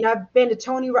 I've been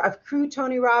to I've crewed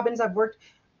Tony Robbins. I've worked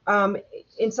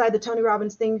inside the Tony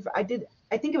Robbins thing. I think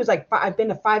it was I've been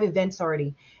to 5 events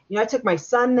already. I took my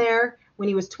son there when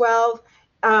he was 12,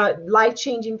 life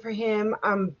changing for him.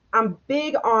 I'm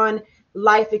big on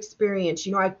life experience.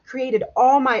 You know, I created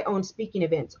all my own speaking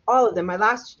events, all of them. My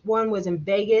last one was in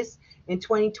Vegas in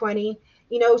 2020.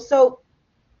 You know, so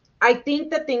I think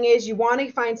the thing is, you want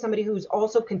to find somebody who's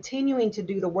also continuing to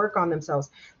do the work on themselves.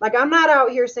 Like, I'm not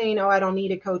out here saying, oh, I don't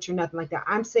need a coach or nothing like that.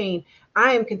 I'm saying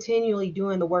I am continually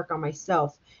doing the work on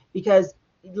myself, because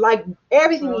like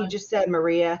everything you just said,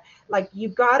 Maria, like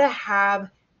you've got to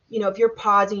have, you know, if you're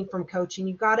pausing from coaching,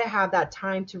 you've got to have that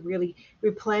time to really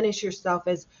replenish yourself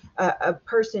as a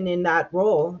person in that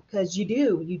role, because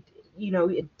you know,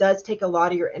 it does take a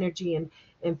lot of your energy and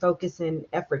focus and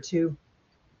effort to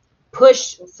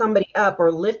push somebody up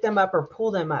or lift them up or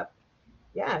pull them up.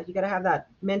 Yeah, you got to have that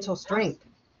mental strength.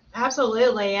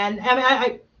 Absolutely. And I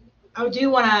mean, I do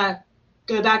want to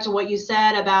go back to what you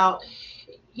said about,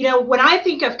 you know, when I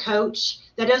think of coach,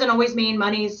 that doesn't always mean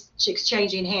money's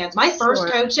exchanging hands. My first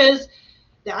coaches,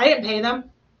 I didn't pay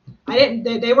them. I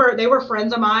didn't. They were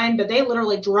friends of mine, but they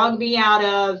literally drug me out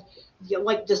of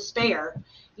like despair.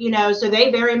 You know, so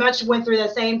they very much went through the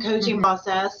same coaching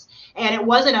process. And it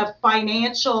wasn't a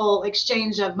financial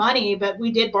exchange of money, but we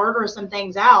did barter some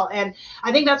things out. And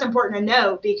I think that's important to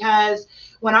note, because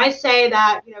when I say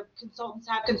that, you know, consultants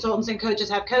have consultants and coaches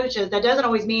have coaches, that doesn't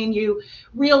always mean you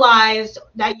realized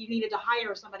that you needed to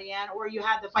hire somebody in, or you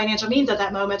had the financial means at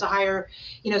that moment to hire,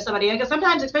 you know, somebody in. Because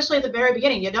sometimes, especially at the very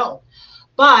beginning, you don't.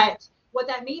 But what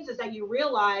that means is that you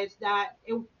realize that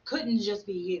it couldn't just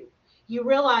be you. You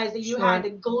realize that you had to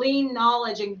glean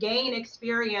knowledge and gain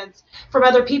experience from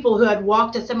other people who had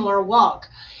walked a similar walk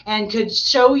and could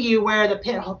show you where the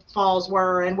pitfalls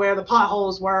were and where the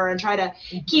potholes were, and try to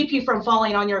keep you from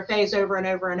falling on your face over and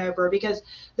over and over. Because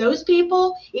those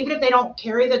people, even if they don't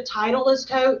carry the title as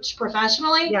coach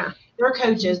professionally, they're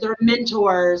coaches, they're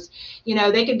mentors. You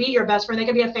know, they could be your best friend, they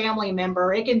could be a family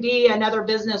member, it can be another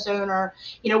business owner,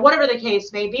 you know, whatever the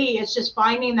case may be. It's just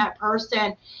finding that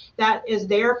person that is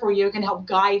there for you, can help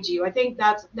guide you. I think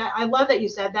that I love that you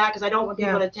said that, because I don't want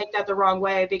people to take that the wrong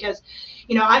way, because,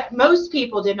 you know, most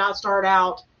people did not start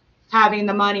out having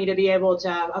the money to be able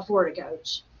to afford a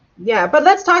coach. Yeah, but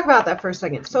let's talk about that for a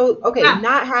second. So, okay,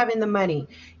 not having the money.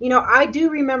 You know, I do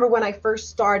remember when I first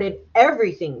started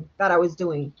everything that I was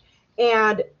doing,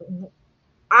 and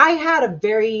I had a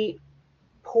very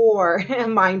poor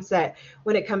mindset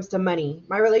when it comes to money.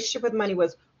 My relationship with money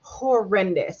was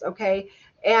horrendous, okay?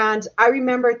 And I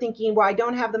remember thinking, well, I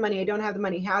don't have the money. I don't have the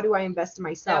money. How do I invest in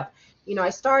myself? You know, I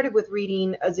started with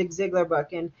reading a Zig Ziglar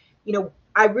book, and, you know,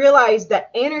 I realized that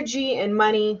energy and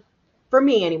money, for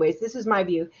me anyways, this is my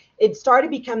view, it started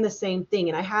to become the same thing.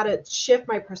 And I had to shift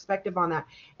my perspective on that.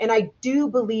 And I do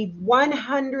believe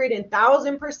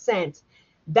 100,000%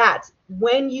 that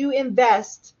when you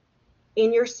invest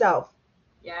in yourself,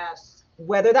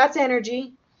 whether that's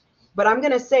energy, but I'm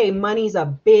going to say money's a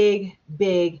big,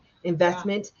 big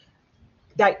investment,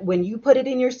 that when you put it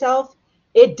in yourself,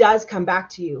 it does come back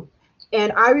to you.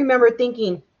 And I remember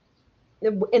thinking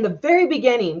in the very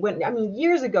beginning,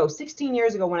 years ago, 16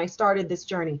 years ago, when I started this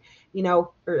journey, you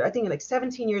know, or I think like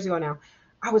 17 years ago now,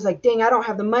 I was like, dang, I don't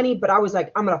have the money, but I was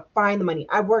like, I'm going to find the money.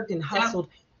 I worked and hustled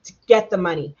to get the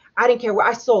money. I didn't care where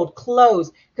I sold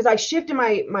clothes, because I shifted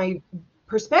my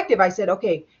perspective. I said,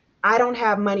 okay, I don't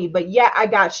have money, but yet I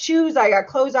got shoes, I got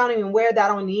clothes I don't even wear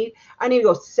that I don't need. I need to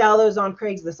go sell those on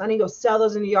Craigslist. I need to go sell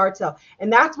those in a yard sale.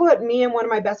 And that's what me and one of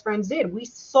my best friends did. We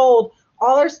sold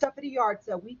all our stuff at a yard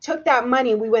sale. We took that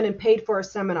money and we went and paid for a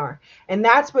seminar. And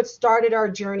that's what started our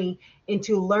journey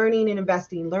into learning and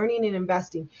investing.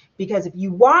 Because if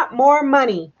you want more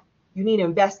money, you need to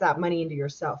invest that money into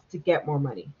yourself to get more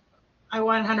money. I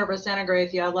 100% agree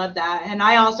with you. I love that. And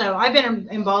I've been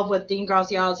involved with Dean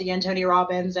Graziosi and Tony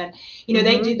Robbins, and, you know,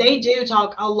 they do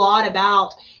talk a lot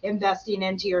about investing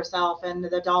into yourself and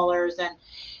the dollars. And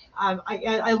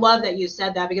I love that you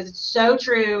said that, because it's so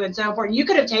true and so important. You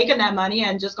could have taken that money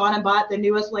and just gone and bought the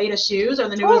newest, latest shoes or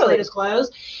the newest, latest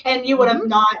clothes, and you would have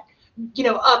not, you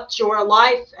know, upped your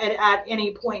life at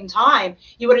any point in time.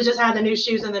 You would have just had the new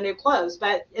shoes and the new clothes.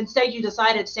 But instead, you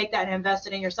decided to take that and invest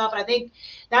it in yourself. And I think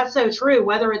that's so true,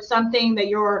 whether it's something that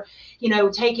you're, you know,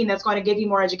 taking that's going to give you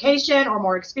more education or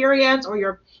more experience, or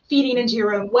you're feeding into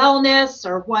your own wellness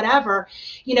or whatever.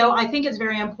 You know, I think it's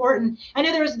very important. I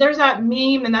know there's that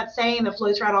meme and that saying that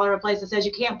floats around all over the place that says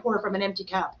you can't pour from an empty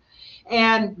cup.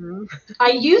 And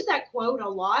I use that quote a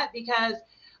lot, because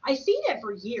I seen it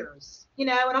for years, you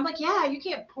know, and I'm like, yeah, you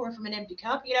can't pour from an empty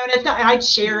cup, you know, and it's not, I'd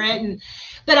share it.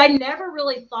 But I never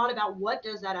really thought about, what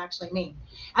does that actually mean?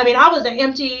 I mean, I was an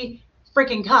empty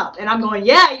freaking cup, and I'm going,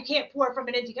 yeah, you can't pour from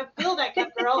an empty cup. Fill that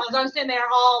cup, girl. As I'm sitting there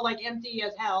all like empty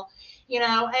as hell, you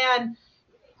know. And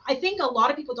I think a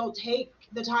lot of people don't take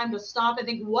the time to stop and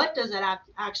think, what does it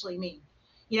actually mean?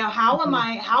 How am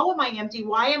I empty?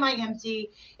 Why am I empty?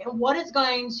 And what is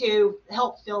going to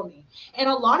help fill me? And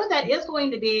a lot of that is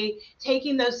going to be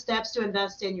taking those steps to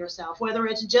invest in yourself, whether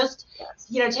it's just,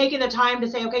 taking the time to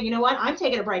say, okay, you know what? I'm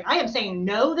taking a break. I am saying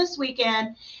no this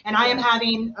weekend, and I am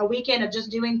having a weekend of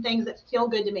just doing things that feel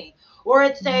good to me. Or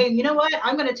it's saying, you know what?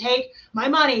 I'm going to take my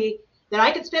money that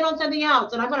I could spend on something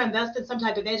else, and I'm going to invest in some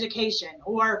type of education.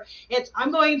 Or I'm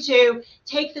going to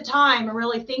take the time and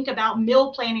really think about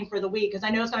meal planning for the week, because I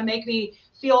know it's going to make me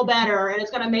feel better, and it's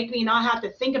going to make me not have to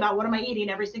think about what am I eating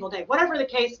every single day. Whatever the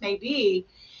case may be,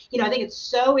 I think it's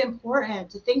so important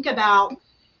to think about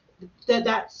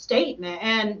that statement.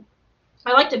 And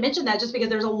I like to mention that just because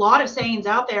there's a lot of sayings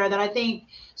out there that I think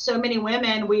so many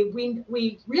women,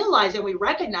 we realize it, we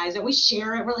recognize it, we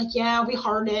share it. We're like, yeah, we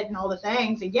heard it and all the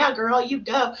things. And yeah, girl, you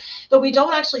go. But we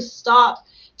don't actually stop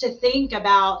to think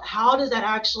about how does that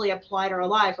actually apply to our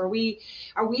life? Are we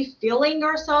filling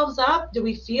ourselves up? Do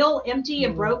we feel empty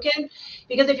and broken?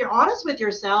 Because if you're honest with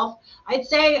yourself, I'd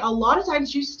say a lot of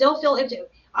times you still feel empty.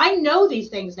 I know these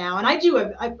things now, and I do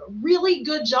a really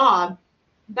good job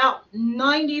about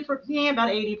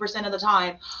 80% of the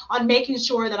time on making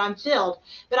sure that I'm filled.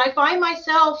 But I find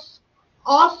myself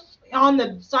off on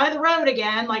the side of the road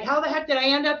again, like, how the heck did I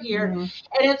end up here? And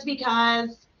it's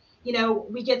because,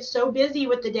 we get so busy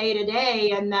with the day to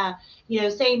day and,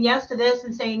 saying yes to this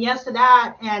and saying yes to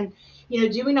that, and,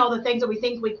 doing all the things that we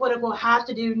think we quote unquote have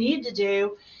to do, need to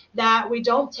do, that we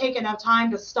don't take enough time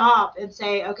to stop and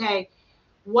say, okay,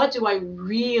 what do I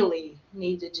really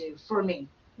need to do for me?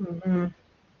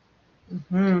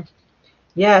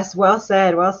 Yes, well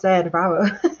said, bravo.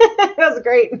 That was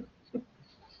great.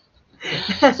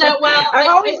 So, I'm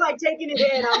always like taking it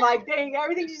in. I'm like, dang,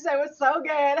 everything she said was so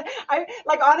good. I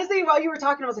like, honestly, while you were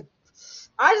talking, I was like,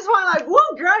 I just want to, like,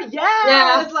 whoa, girl,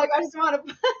 yeah. It's like, I just want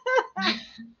to.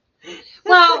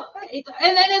 Well,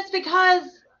 and then it's because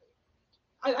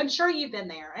I'm sure you've been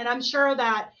there, and I'm sure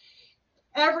that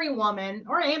every woman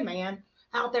and man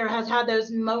out there has had those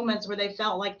moments where they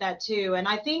felt like that too. And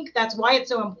I think that's why it's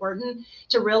so important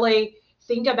to really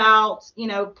think about,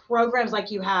 programs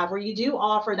like you have, where you do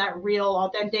offer that real,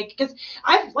 authentic, because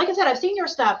like I said, I've seen your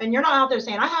stuff, and you're not out there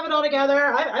saying, I have it all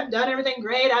together. I've done everything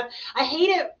great. I hate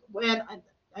it when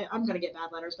I'm going to get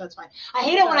bad letters, but that's fine. I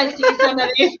hate it when I see some of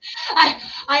these,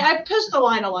 I push the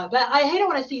line a lot, but I hate it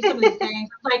when I see some of these things.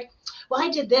 It's like, well, I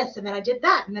did this, and then I did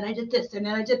that, and then I did this, and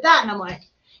then I did that. And I'm like,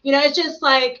 it's just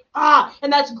like,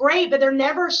 and that's great, but they're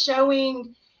never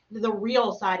showing the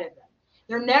real side of them.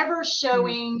 They're never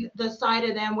showing the side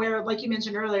of them where, like you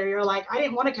mentioned earlier, you're like, I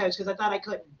didn't want to coach because I thought I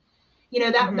couldn't.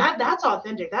 That's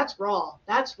authentic. That's raw.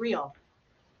 That's real.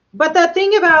 But the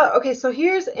thing about, okay, so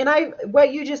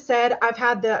what you just said, I've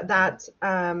had that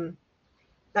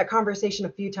conversation a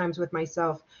few times with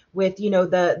myself with,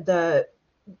 the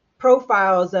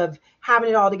profiles of having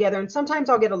it all together. And sometimes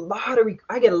I'll get a lot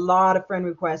of friend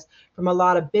requests from a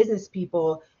lot of business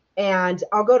people, and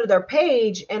I'll go to their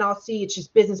page and I'll see it's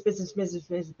just business.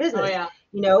 Oh, yeah.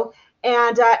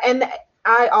 And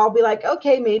I'll be like,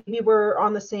 okay, maybe we're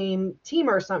on the same team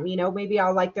or something, maybe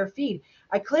I'll like their feed.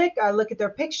 I click, I look at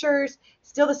their pictures,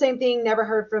 still the same thing, never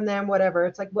heard from them, whatever.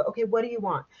 It's like, okay, what do you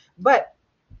want? But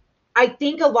I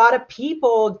think a lot of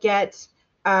people get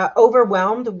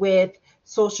overwhelmed with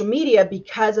social media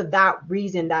because of that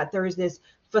reason, that there's this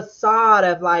facade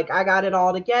of like, I got it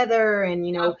all together, and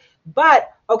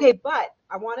but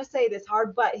I want to say this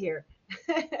hard but here.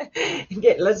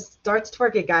 Let's start to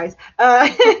twerk it, guys.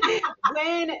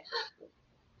 When,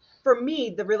 for me,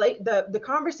 the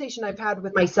conversation I've had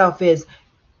with myself is,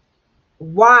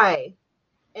 why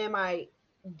am I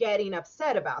getting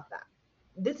upset about that?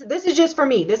 This is just for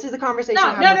me. This is the conversation.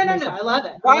 No. I love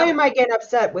it. Why am I getting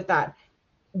upset with that?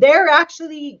 They're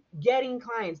actually getting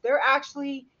clients.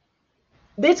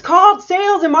 It's called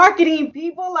sales and marketing,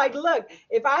 people. Like, look,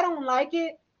 if I don't like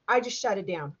it, I just shut it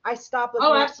down. I stop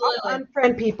looking. Absolutely.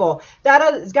 Unfriend people. That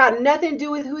has got nothing to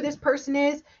do with who this person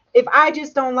is. If I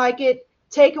just don't like it,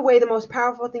 take away the most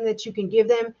powerful thing that you can give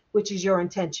them, which is your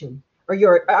intention, or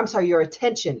your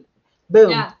attention.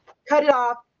 Boom. Yeah. Cut it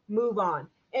off, move on.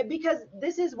 And because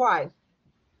this is why,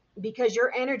 because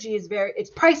your energy is it's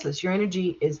priceless. Your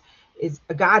energy is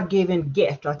a God-given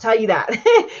gift. I'll tell you that.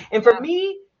 And for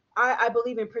me, I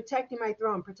believe in protecting my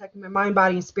throne, protecting my mind,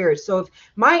 body, and spirit. So if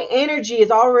my energy is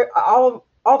all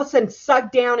of a sudden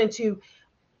sucked down into,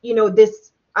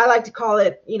 this, I like to call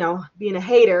it, being a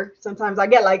hater. Sometimes I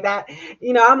get like that.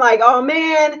 I'm like, oh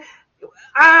man,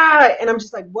 and I'm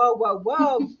just like, whoa,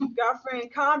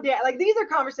 girlfriend, calm down. Like, these are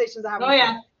conversations I have. Oh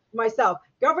yeah. myself,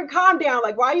 girlfriend, calm down.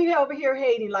 Like, why are you over here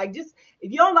hating? Like, just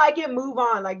if you don't like it, move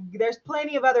on. Like, there's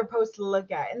plenty of other posts to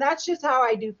look at. And that's just how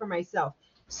I do for myself.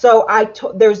 So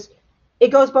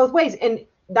it goes both ways. And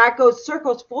that goes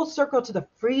full circle to the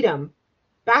freedom,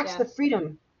 back to the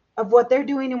freedom of what they're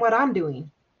doing and what I'm doing.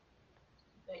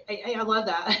 I love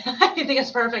that. I think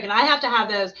it's perfect. And I have to have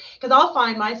those because I'll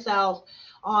find myself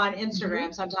on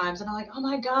Instagram sometimes and I'm like, oh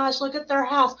my gosh, look at their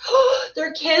house.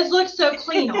 Their kids look so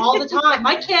clean all the time.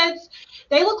 My kids,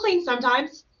 they look clean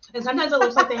sometimes. And sometimes it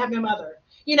looks like they have no mother,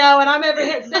 and I'm over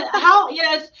here.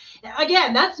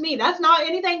 Again, that's me. That's not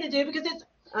anything to do because it's,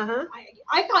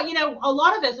 I thought, a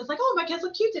lot of this, it's like, oh, my kids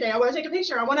look cute today. I want to take a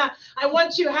picture. I want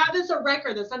to have this a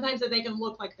record that sometimes that they can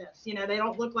look like this. They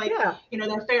don't look like,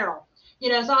 they're feral.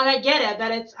 So I get it,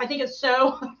 but I think it's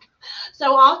so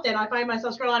often I find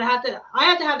myself scrolling. I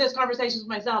have to have those conversations with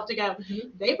myself to go,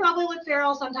 they probably look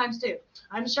feral sometimes too.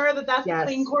 I'm sure that's the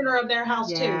clean corner of their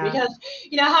house too, because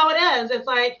how it is. It's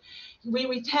like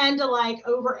we tend to like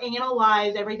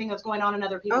overanalyze everything that's going on in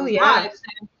other people's lives.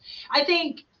 And I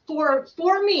think for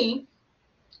me,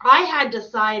 I had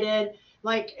decided,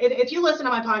 like, if you listen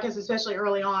to my podcast, especially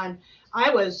early on, I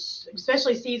was,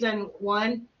 especially season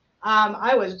 1,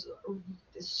 I was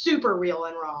super real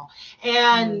and raw.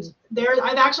 And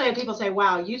I've actually had people say,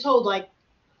 wow, you told like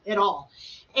it all.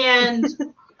 And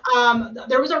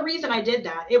there was a reason I did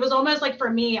that. It was almost like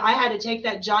for me, I had to take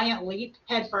that giant leap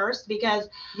head first because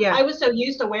I was so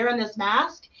used to wearing this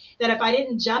mask that if I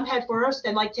didn't jump head first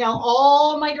and like tell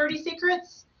all my dirty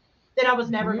secrets, then I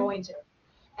was never going to.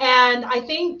 And I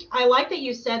think I like that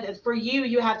you said that for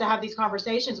you have to have these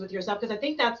conversations with yourself, because I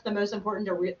think that's the most important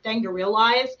thing to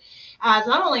realize, as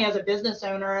not only as a business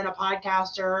owner and a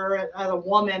podcaster, as a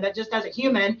woman, but just as a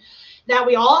human, that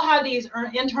we all have these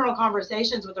internal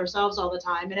conversations with ourselves all the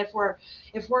time. And if we're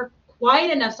quiet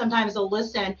enough sometimes to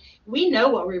listen, we know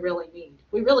what we really need.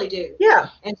 We really do. Yeah.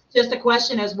 And it's just the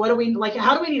question is, what do we like?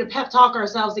 How do we need to pep talk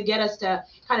ourselves to get us to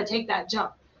kind of take that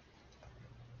jump?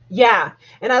 Yeah.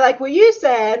 And I like what you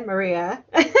said, Maria,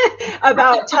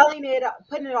 about putting it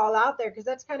all out there, because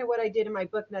that's kind of what I did in my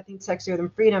book, Nothing Sexier Than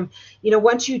Freedom.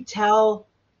 Once you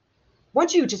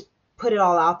just put it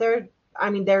all out there, I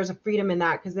mean, there's a freedom in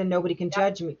that, because then nobody can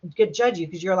judge you,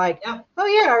 because you're like, oh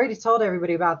yeah, I already told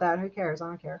everybody about that. Who cares? I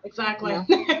don't care. Exactly.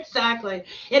 Exactly.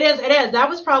 It is. That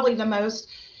was probably the most,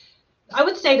 I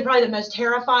would say probably the most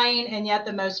terrifying and yet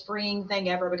the most freeing thing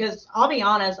ever, because I'll be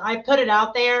honest, I put it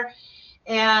out there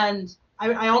and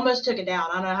I almost took it down.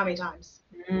 I don't know how many times,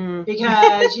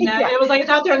 because, it was like,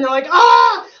 it's out there and they're like,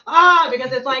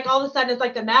 because it's like, all of a sudden it's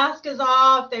like the mask is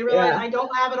off. They realize I don't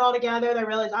have it all together. They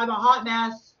realize I'm a hot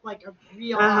mess, like a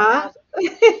real hot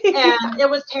mess. And it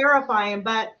was terrifying,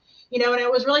 but and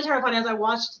it was really terrifying as I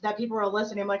watched that people were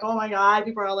listening. I'm like, oh my God,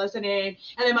 people are listening.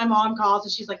 And then my mom calls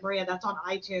and she's like, Maria, that's on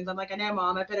iTunes. I'm like, I know,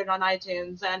 Mom, I put it on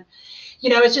iTunes. And,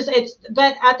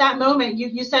 but at that moment,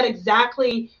 you said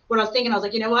exactly what I was thinking. I was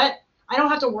like, you know what? I don't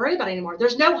have to worry about it anymore.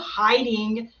 There's no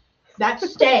hiding that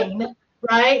stain,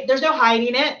 right? There's no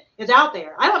hiding it. It's out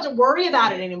there. I don't have to worry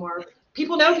about it anymore.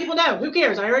 People know. Who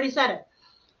cares? I already said it.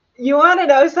 You want to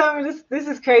know something? This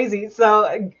is crazy.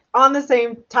 So on the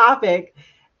same topic,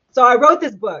 so I wrote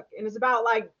this book, and it's about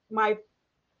like my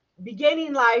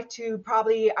beginning life to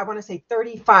probably, I want to say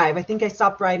 35. I think I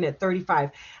stopped writing at 35.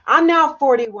 I'm now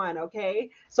 41. Okay.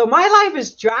 So my life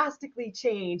has drastically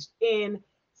changed in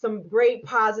some great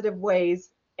positive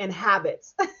ways and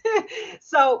habits.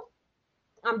 So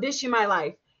I'm dishing my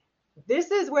life.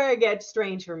 This is where it gets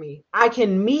strange for me. I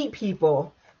can meet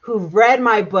people who've read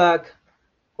my book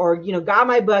or, got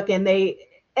my book, and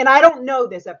I don't know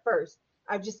this at first.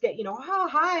 I just get, oh,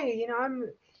 hi, I'm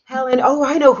Helen. Oh,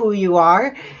 I know who you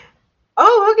are.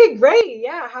 Oh, okay, great.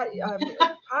 Yeah.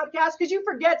 Podcast. Because you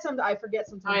forget sometimes. I forget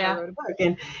sometimes I wrote a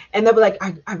book. And they'll be like,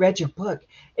 I read your book.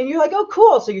 And you're like, oh,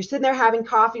 cool. So you're sitting there having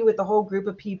coffee with a whole group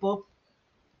of people,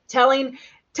 telling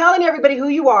everybody who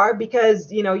you are, because,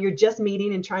 you're just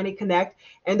meeting and trying to connect.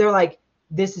 And they're like,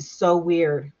 this is so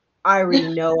weird. I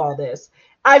already know all this.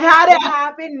 I've had it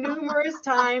happen numerous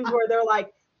times where they're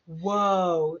like,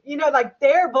 whoa, like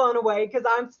they're blown away because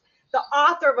I'm the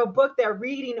author of a book they're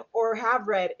reading or have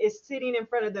read is sitting in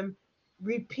front of them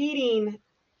repeating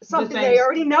something they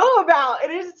already know about.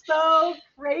 It is so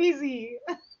crazy.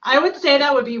 I would say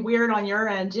that would be weird on your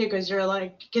end too, because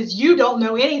you don't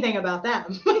know anything about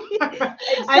them.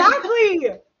 Exactly.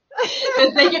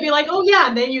 Because they could be like, oh yeah,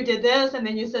 and then you did this and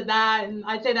then you said that, and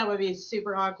I'd say that would be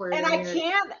super awkward. And I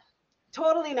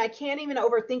can't even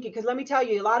overthink it, because let me tell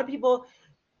you, a lot of people,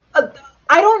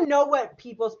 I don't know what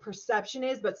people's perception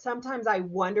is, but sometimes I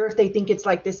wonder if they think it's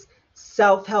like this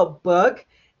self-help book.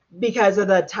 because of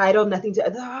the title, nothing to,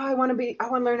 I want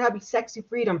to learn how to be sexy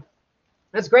freedom.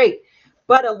 That's great.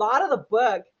 But a lot of the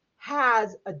book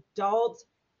has adult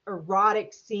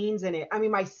erotic scenes in it. I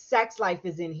mean, my sex life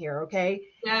is in here. Okay.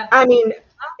 Yeah. I mean,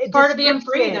 it's part of being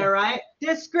free though, right?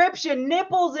 Description,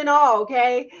 nipples and all.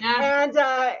 Okay.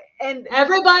 Yeah. And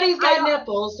everybody's got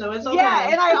nipples, so it's okay. Yeah.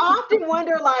 And I often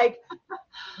wonder, like,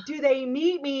 do they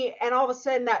meet me and all of a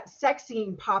sudden that sex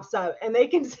scene pops up and they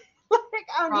can like,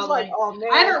 I'm just like, oh man.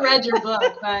 I haven't read your book,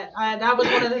 but that was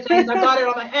one of the things. I've got it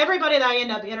on everybody that I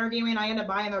end up interviewing, I end up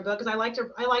buying their book because I like to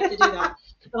do that.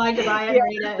 I like to buy it and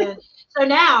read it. And so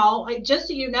now, just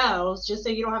so you know, just so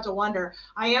you don't have to wonder,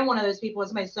 I am one of those people when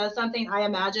somebody says something, I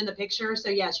imagine the picture. So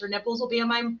yes, your nipples will be in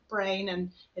my brain,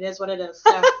 and it is what it is.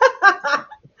 So.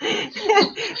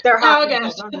 They're hot.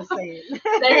 I'm just saying.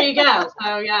 There you go.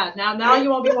 So yeah, now you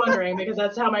won't be wondering because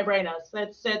that's how my brain is.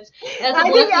 It's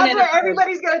I think that's what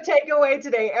everybody's gonna take away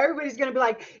today. Everybody's gonna be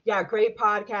like, yeah, great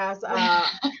podcast.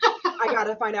 I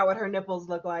gotta find out what her nipples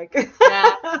look like.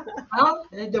 Yeah. Well,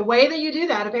 the way that you do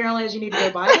that apparently is you need to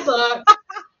go buy the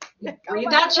book,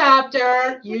 read that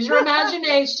chapter, use your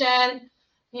imagination,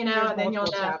 and then you'll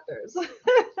know. Chapters.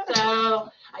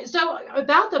 So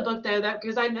about the book though, that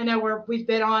because I know I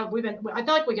feel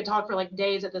like we could talk for like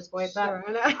days at this point, but sure.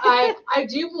 I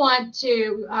do want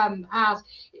to ask,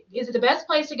 is it the best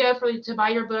place to go to buy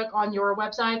your book on your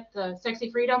website, the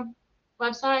Sexy Freedom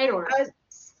website, or?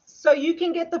 So you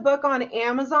can get the book on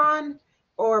Amazon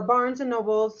or Barnes and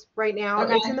Nobles right now.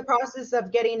 Okay. It's in the process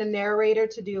of getting a narrator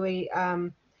to do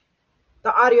the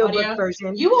audiobook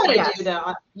version. You want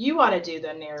to do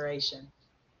the narration.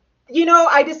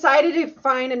 I decided to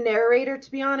find a narrator,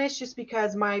 to be honest, just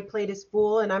because my plate is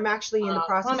full and I'm actually in the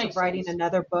process of writing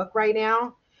another book right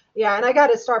now. Yeah, and I got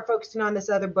to start focusing on this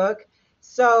other book.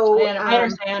 So I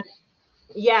understand.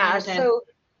 Yeah, I understand. So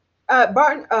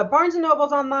Barnes and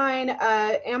Noble's online,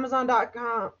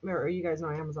 Amazon.com, or you guys know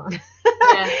Amazon.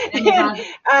 Yeah, Amazon.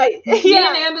 Me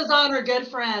and Amazon are good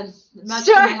friends, much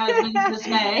to my husband's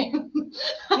dismay.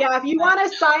 Yeah, if you want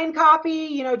a signed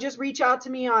copy, just reach out to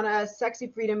me on Sexy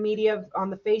Freedom Media on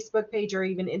the Facebook page or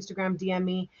even Instagram, DM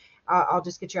me. I'll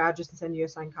just get your address and send you a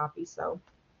signed copy. So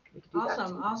we can do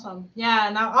awesome. Yeah,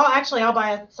 and I'll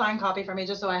buy a signed copy from you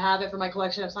just so I have it for my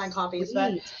collection of signed copies.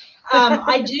 Sweet. But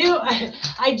I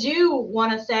do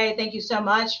want to say thank you so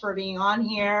much for being on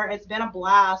here. It's been a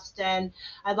blast, and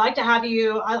I'd like to have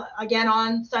you again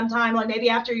on sometime, like maybe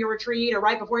after your retreat or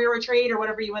right before your retreat or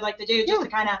whatever you would like to do, just to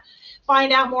kind of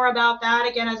find out more about that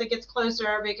again as it gets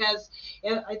closer, because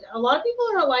a lot of people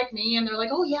are like me and they're like,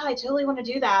 oh yeah, I totally want to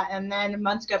do that, and then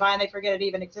months go by and they forget it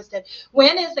even existed.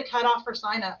 When is the cutoff for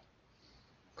sign up?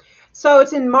 So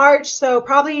it's in March, so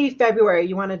probably February.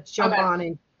 You want to jump on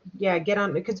and get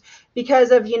on,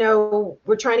 because of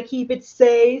we're trying to keep it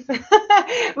safe.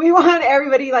 We want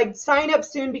everybody sign up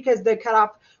soon, because the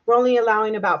cutoff, we're only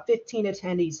allowing about 15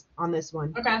 attendees on this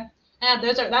one. Okay. And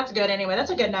that's good anyway.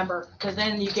 That's a good number, because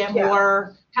then you get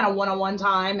more kind of one-on-one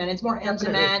time and it's more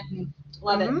intimate.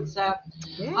 Love it. So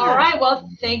all right, well,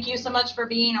 thank you so much for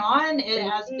being on. It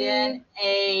has been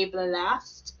a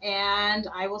blast, and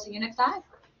I will see you next time.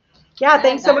 Yeah,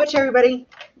 thanks so much, everybody.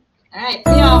 All right,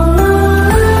 see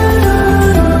y'all.